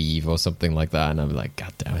Believe or something like that, and I'm like,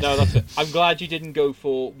 God damn it. No, that's it. I'm glad you didn't go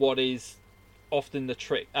for what is often the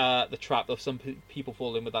trap of some people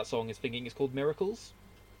fall in with that song, is thinking it's called Miracles.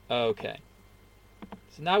 Okay.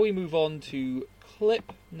 So now we move on to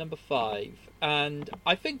clip number 5. And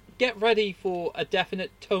I think get ready for a definite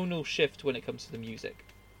tonal shift when it comes to the music.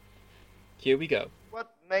 Here we go.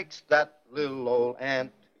 What makes that little old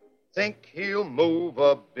ant think he'll move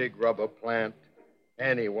a big rubber plant?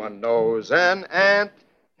 Anyone knows an ant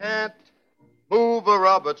can't move a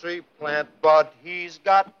rubber tree plant, but he's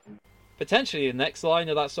got... Potentially the next line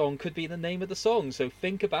of that song could be the name of the song, so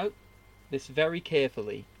think about this very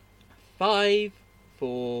carefully. 5,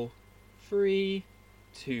 4, 3,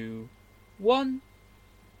 2, 1.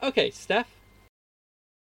 Okay, Steph.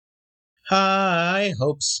 High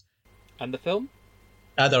Hopes. And the film?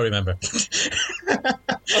 I don't remember.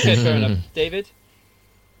 Okay, fair enough. David?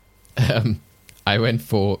 I went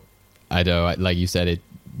for, I don't know, like you said, it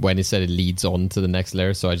when it said it leads on to the next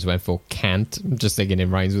lyric, so I just went for can't. I'm just thinking it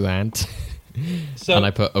rhymes with ant. So, and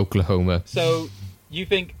I put Oklahoma. So you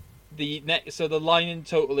think the line in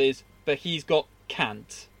total is, but he's got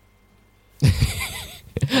can't.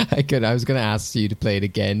 I was going to ask you to play it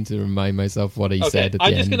again to remind myself what he said at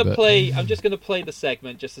I'm the just end. I'm just going to play the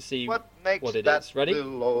segment just to see what it is. Ready?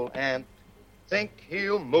 Little old ant think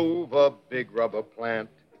he'll move a big rubber plant?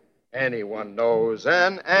 Anyone knows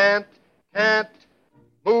an ant can't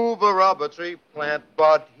move a rubber tree plant,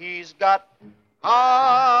 but he's got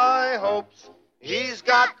high hopes. He's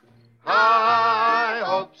got high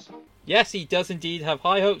hopes. Yes, he does indeed have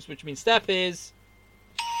high hopes, which means Steph is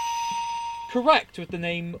correct with the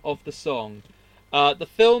name of the song. The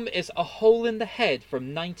film is A Hole in the Head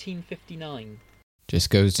from 1959. Just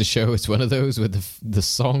goes to show it's one of those where the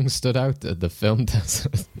song stood out, the film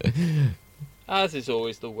doesn't. As is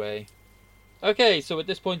always the way. Okay, so at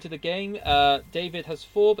this point of the game, David has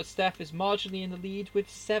 4, but Steph is marginally in the lead with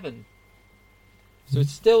 7. So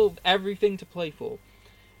it's still everything to play for.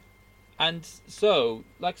 And so,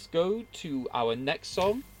 let's go to our next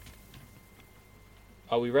song.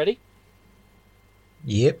 Are we ready?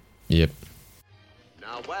 Yep.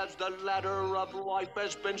 Now as the ladder of life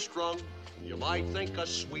has been strung, you might think a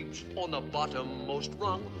sweep's on the bottommost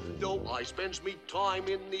rung. Though I spends me time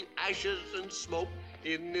in the ashes and smoke,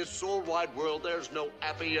 in this all wide world there's no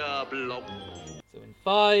happier bloke. So in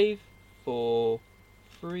 5, 4,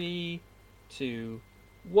 3, 2,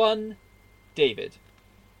 1, David.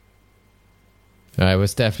 It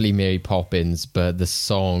was definitely Mary Poppins, but the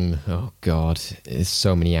song, oh god, there's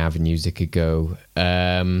so many avenues it could go.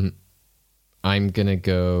 I'm gonna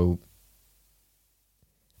go.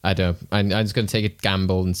 I'm just gonna take a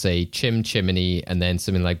gamble and say Chim Chimney, and then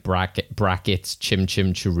something like brackets Chim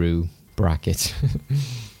Chim Chiroo bracket.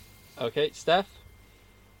 Okay, Steph.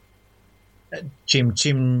 Chim Chi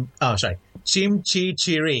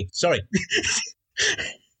Chiri. Sorry.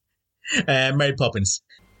 Mary Poppins.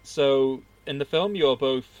 So in the film, you're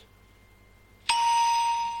both.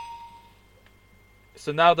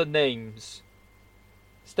 So now the names.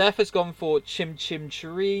 Steph has gone for Chim Chim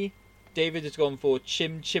Chiri. David has gone for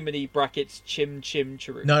Chim Chimney brackets Chim Chim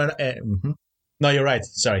Chiroo. No. No, you're right.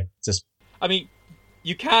 Sorry. I mean,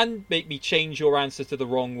 you can make me change your answer to the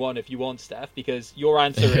wrong one if you want, Steph, because your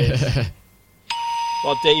answer is...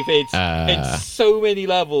 well, David's in so many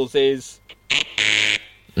levels is...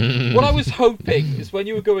 What I was hoping is when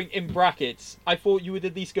you were going in brackets, I thought you would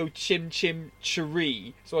at least go Chim Chim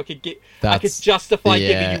Chiri, so I could justify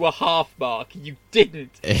giving you a half mark. You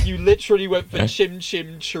didn't. You literally went for Chim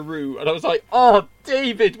Chim Chiroo, and I was like, "Oh,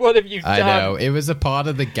 David, what have you done?" I know it was a part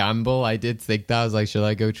of the gamble. I did think that. I was like, "Should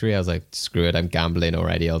I go Tree?" I was like, "Screw it, I'm gambling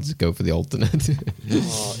already. I'll just go for the alternate."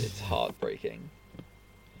 Oh, it's heartbreaking.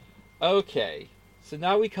 Okay, so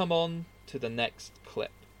now we come on to the next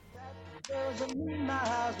clip. Doesn't mean my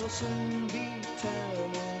eyes will soon be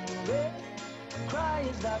turning red. Cry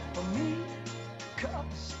is not for me,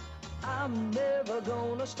 'cause I'm never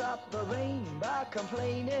gonna stop the rain by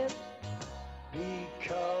complaining,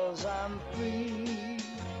 because I'm free.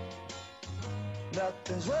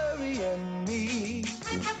 nothing's worrying me.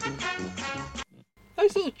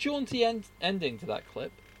 Nice little jaunty ending to that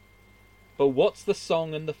clip. But what's the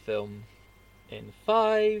song and the film? In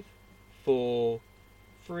 5, 4,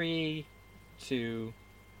 3, 2,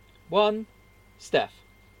 1. Steph.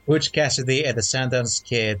 Butch Cassidy and the Sundance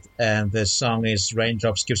Kid, and the song is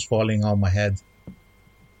Raindrops Keeps Falling on My Head.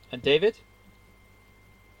 And David?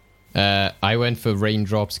 I went for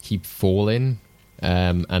Raindrops Keep Falling,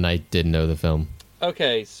 and I didn't know the film.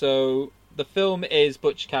 Okay, so the film is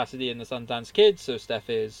Butch Cassidy and the Sundance Kid, so Steph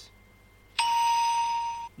is...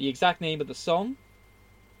 The exact name of the song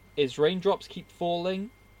is Raindrops Keep Falling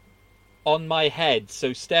on My Head,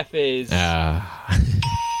 so Steph is...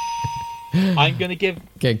 I'm going to give...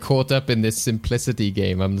 Getting caught up in this simplicity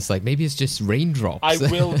game. I'm just like, maybe it's just raindrops. I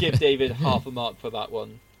will give David half a mark for that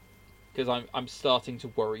one, because I'm starting to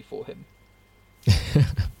worry for him.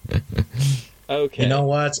 Okay. You know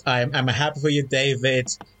what? I'm happy for you, David,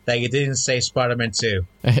 that you didn't say Spider-Man 2.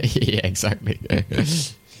 Yeah, exactly.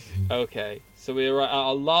 Okay, so we're at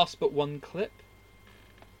our last but one clip.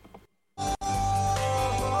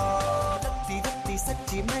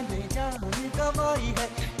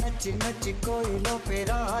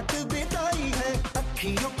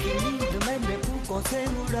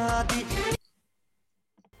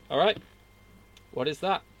 Alright, what is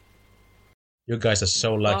that? You guys are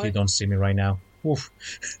so lucky you don't see me right now. Oof.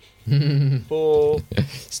 4,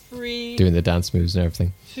 3, doing the dance moves and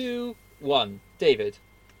everything. 2, 1. David.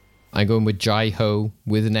 I'm going with Jai Ho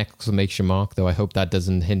with an exclamation mark, though I hope that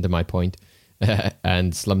doesn't hinder my point.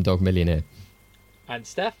 And Slumdog Millionaire. And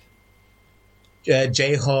Steph?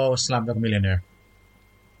 Jai Ho, Slumdog Millionaire.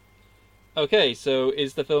 Okay, so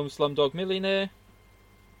is the film Slumdog Millionaire?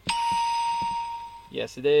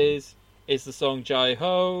 Yes, it is. Is the song Jai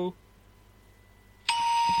Ho?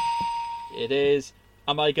 It is.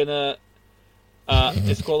 Am I gonna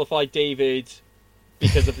disqualify David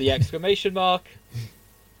because of the exclamation mark?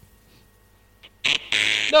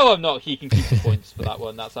 No, I'm not. He can keep the points for that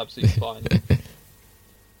one. That's absolutely fine.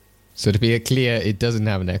 So to be clear, it doesn't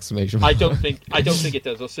have an exclamation mark. I don't think it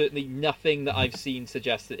does, or certainly nothing that I've seen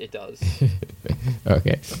suggests that it does.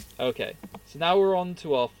 Okay. Okay. So now we're on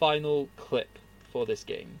to our final clip for this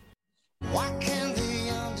game. Why can't they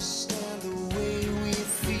understand the way we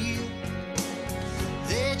feel?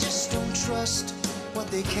 They just don't trust what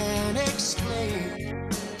they can't explain.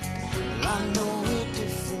 Well, I know we're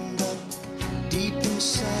different, but deep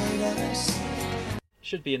inside us.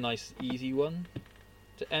 Should be a nice, easy one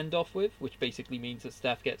to end off with, which basically means that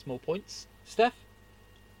Steph gets more points. Steph?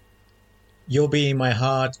 You'll Be in My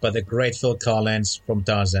Heart by the great Phil Collins from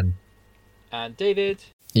Tarzan. And David?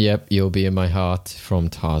 Yep, You'll Be in My Heart from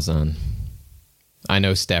Tarzan. I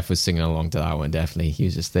know Steph was singing along to that one, definitely. He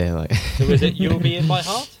was just there like... So is it You'll Be in My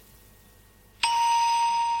Heart?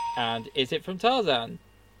 And is it from Tarzan?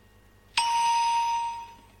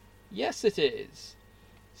 Yes, it is.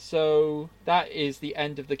 So that is the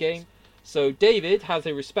end of the game. So David has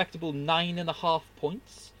a respectable 9.5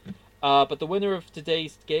 points. But the winner of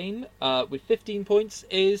today's game with 15 points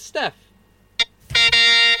is Steph.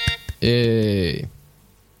 Yay.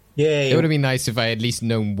 Yay. It would have been nice if I had at least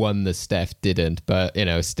known one that Steph didn't, but, you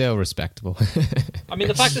know, still respectable. I mean,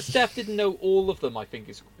 the fact that Steph didn't know all of them, I think,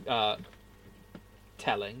 is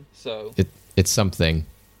telling, so... It's something.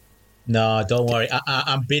 No, don't worry.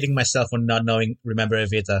 I'm beating myself for not knowing Remember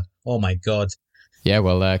Evita. Oh, my God. Yeah,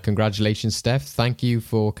 well, congratulations, Steph. Thank you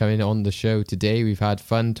for coming on the show today. We've had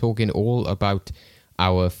fun talking all about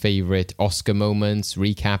our favourite Oscar moments,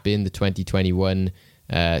 recapping the 2021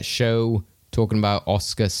 show, talking about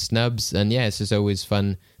Oscar snubs. And yeah, it's just always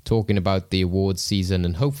fun talking about the awards season.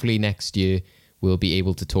 And hopefully next year we'll be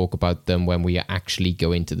able to talk about them when we actually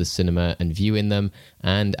go into the cinema and viewing them.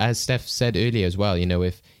 And as Steph said earlier as well, you know,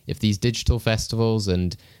 if these digital festivals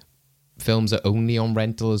and films are only on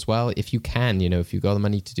rental as well, if you can, you know, if you've got the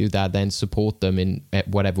money to do that, then support them in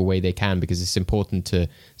whatever way they can, because it's important to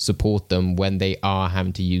support them when they are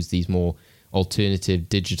having to use these more alternative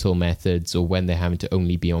digital methods, or when they're having to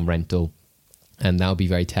only be on rental. And that'll be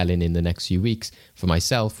very telling in the next few weeks for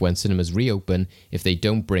myself when cinemas reopen. If they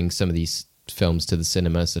don't bring some of these films to the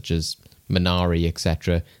cinema, such as Minari,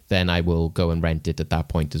 etc., then I will go and rent it at that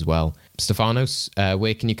point as well. Stefanos,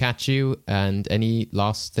 where can you catch you, and any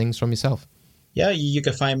last things from yourself? Yeah, you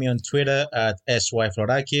can find me on Twitter at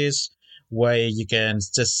syflorakis, where you can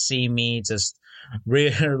just see me just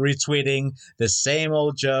retweeting the same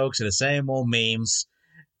old jokes and the same old memes,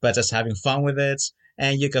 but just having fun with it.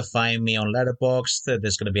 And you can find me on Letterboxd.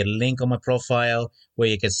 There's going to be a link on my profile where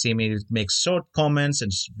you can see me make short comments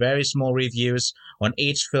and very small reviews on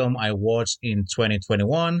each film I watched in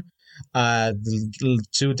 2021.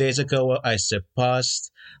 2 days ago, I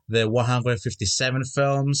surpassed the 157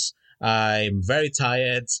 films. I'm very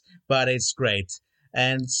tired, but it's great.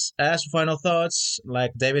 And as for final thoughts,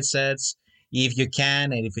 like David said, if you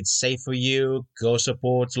can and if it's safe for you, go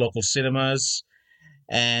support local cinemas.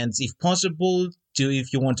 And if possible,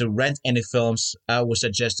 if you want to rent any films, I would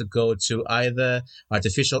suggest to go to either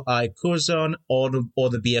Artificial Eye Curzon or the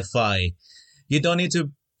BFI. You don't need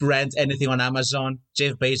to rent anything on Amazon.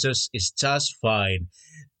 Jeff Bezos is just fine.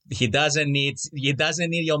 He doesn't need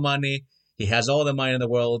your money. He has all the money in the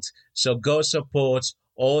world. So go support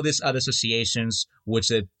all these other associations which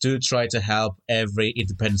they do try to help every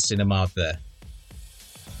independent cinema out there.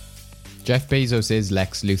 Jeff Bezos is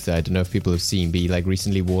Lex Luthor. I don't know if people have seen, but he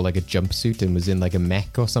recently wore a jumpsuit and was in a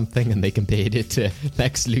mech or something, and they compared it to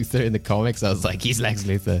Lex Luthor in the comics. I was like, he's Lex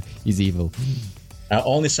Luthor. He's evil. Our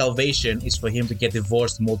only salvation is for him to get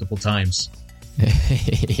divorced multiple times.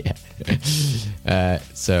 Yeah.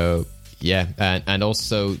 So, yeah. And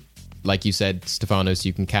also, like you said, Stefanos,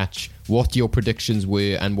 you can catch what your predictions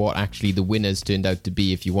were and what actually the winners turned out to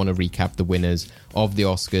be if you want to recap the winners of the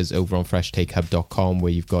Oscars over on freshtakehub.com,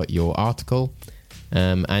 where you've got your article.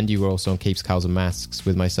 And you were also on Capes, Cows and Masks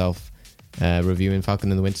with myself reviewing Falcon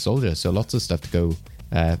and the Winter Soldier. So lots of stuff to go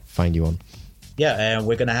find you on. Yeah, and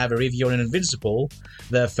we're going to have a review on Invincible,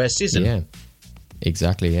 the first season. Yeah,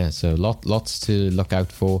 exactly, yeah. So lots to look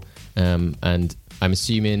out for. And I'm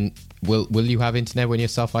assuming, will you have internet when you're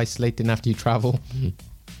self-isolating after you travel?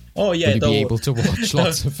 Oh, yeah. Will you be able to watch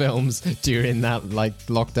lots of films during that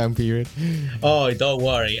lockdown period? Oh, don't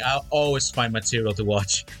worry. I'll always find material to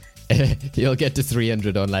watch. You'll get to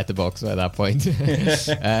 300 on Letterboxd at that point.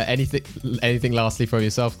 Anything lastly from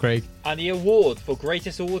yourself, Craig? And the award for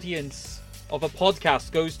greatest audience of a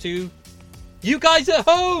podcast goes to you guys at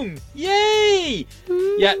home. Yay!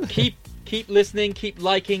 Yeah, keep listening, keep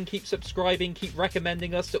liking, keep subscribing, keep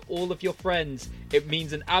recommending us to all of your friends. It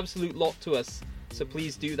means an absolute lot to us, so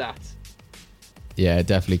please do that. Yeah,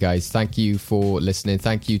 definitely, guys. Thank you for listening.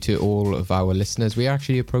 Thank you to all of our listeners. We're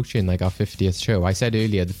actually approaching our 50th show. I said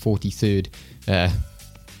earlier the 43rd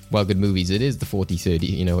Well Good Movies. It is the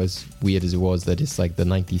 43rd, as weird as it was that it's the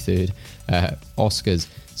 93rd Oscars.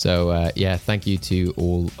 So yeah, thank you to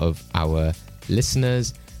all of our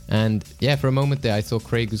listeners. And yeah, for a moment there I thought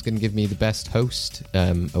Craig was going to give me the best host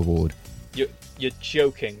award. You're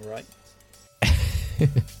joking, right?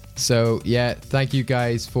 So yeah, thank you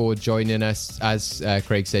guys for joining us. As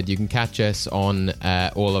Craig said, you can catch us on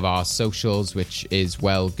all of our socials, which is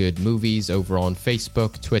Well Good Movies, over on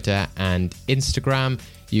Facebook, Twitter and Instagram.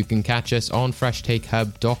 You can catch us on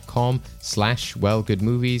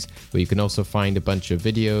freshtakehub.com/wellgoodmovies, where you can also find a bunch of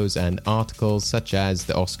videos and articles such as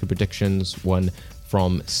the Oscar predictions one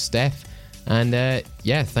from Steph. And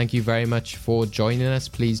yeah, thank you very much for joining us.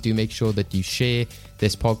 Please do make sure that you share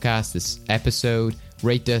this podcast, this episode.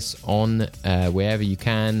 Rate us on wherever you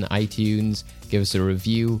can, iTunes. Give us a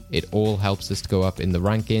review. It all helps us to go up in the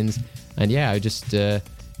rankings. And yeah, I just I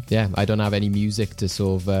don't have any music to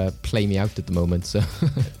sort of play me out at the moment. So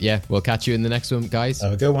yeah, we'll catch you in the next one, guys.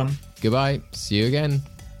 Have a good one. Goodbye. See you again.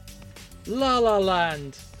 La La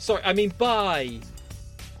Land. Sorry, I mean bye.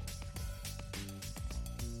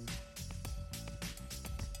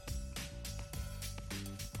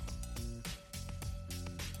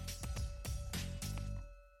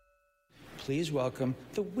 Please welcome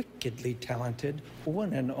the wickedly talented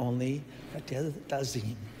one and only Adele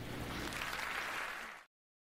Dazeem.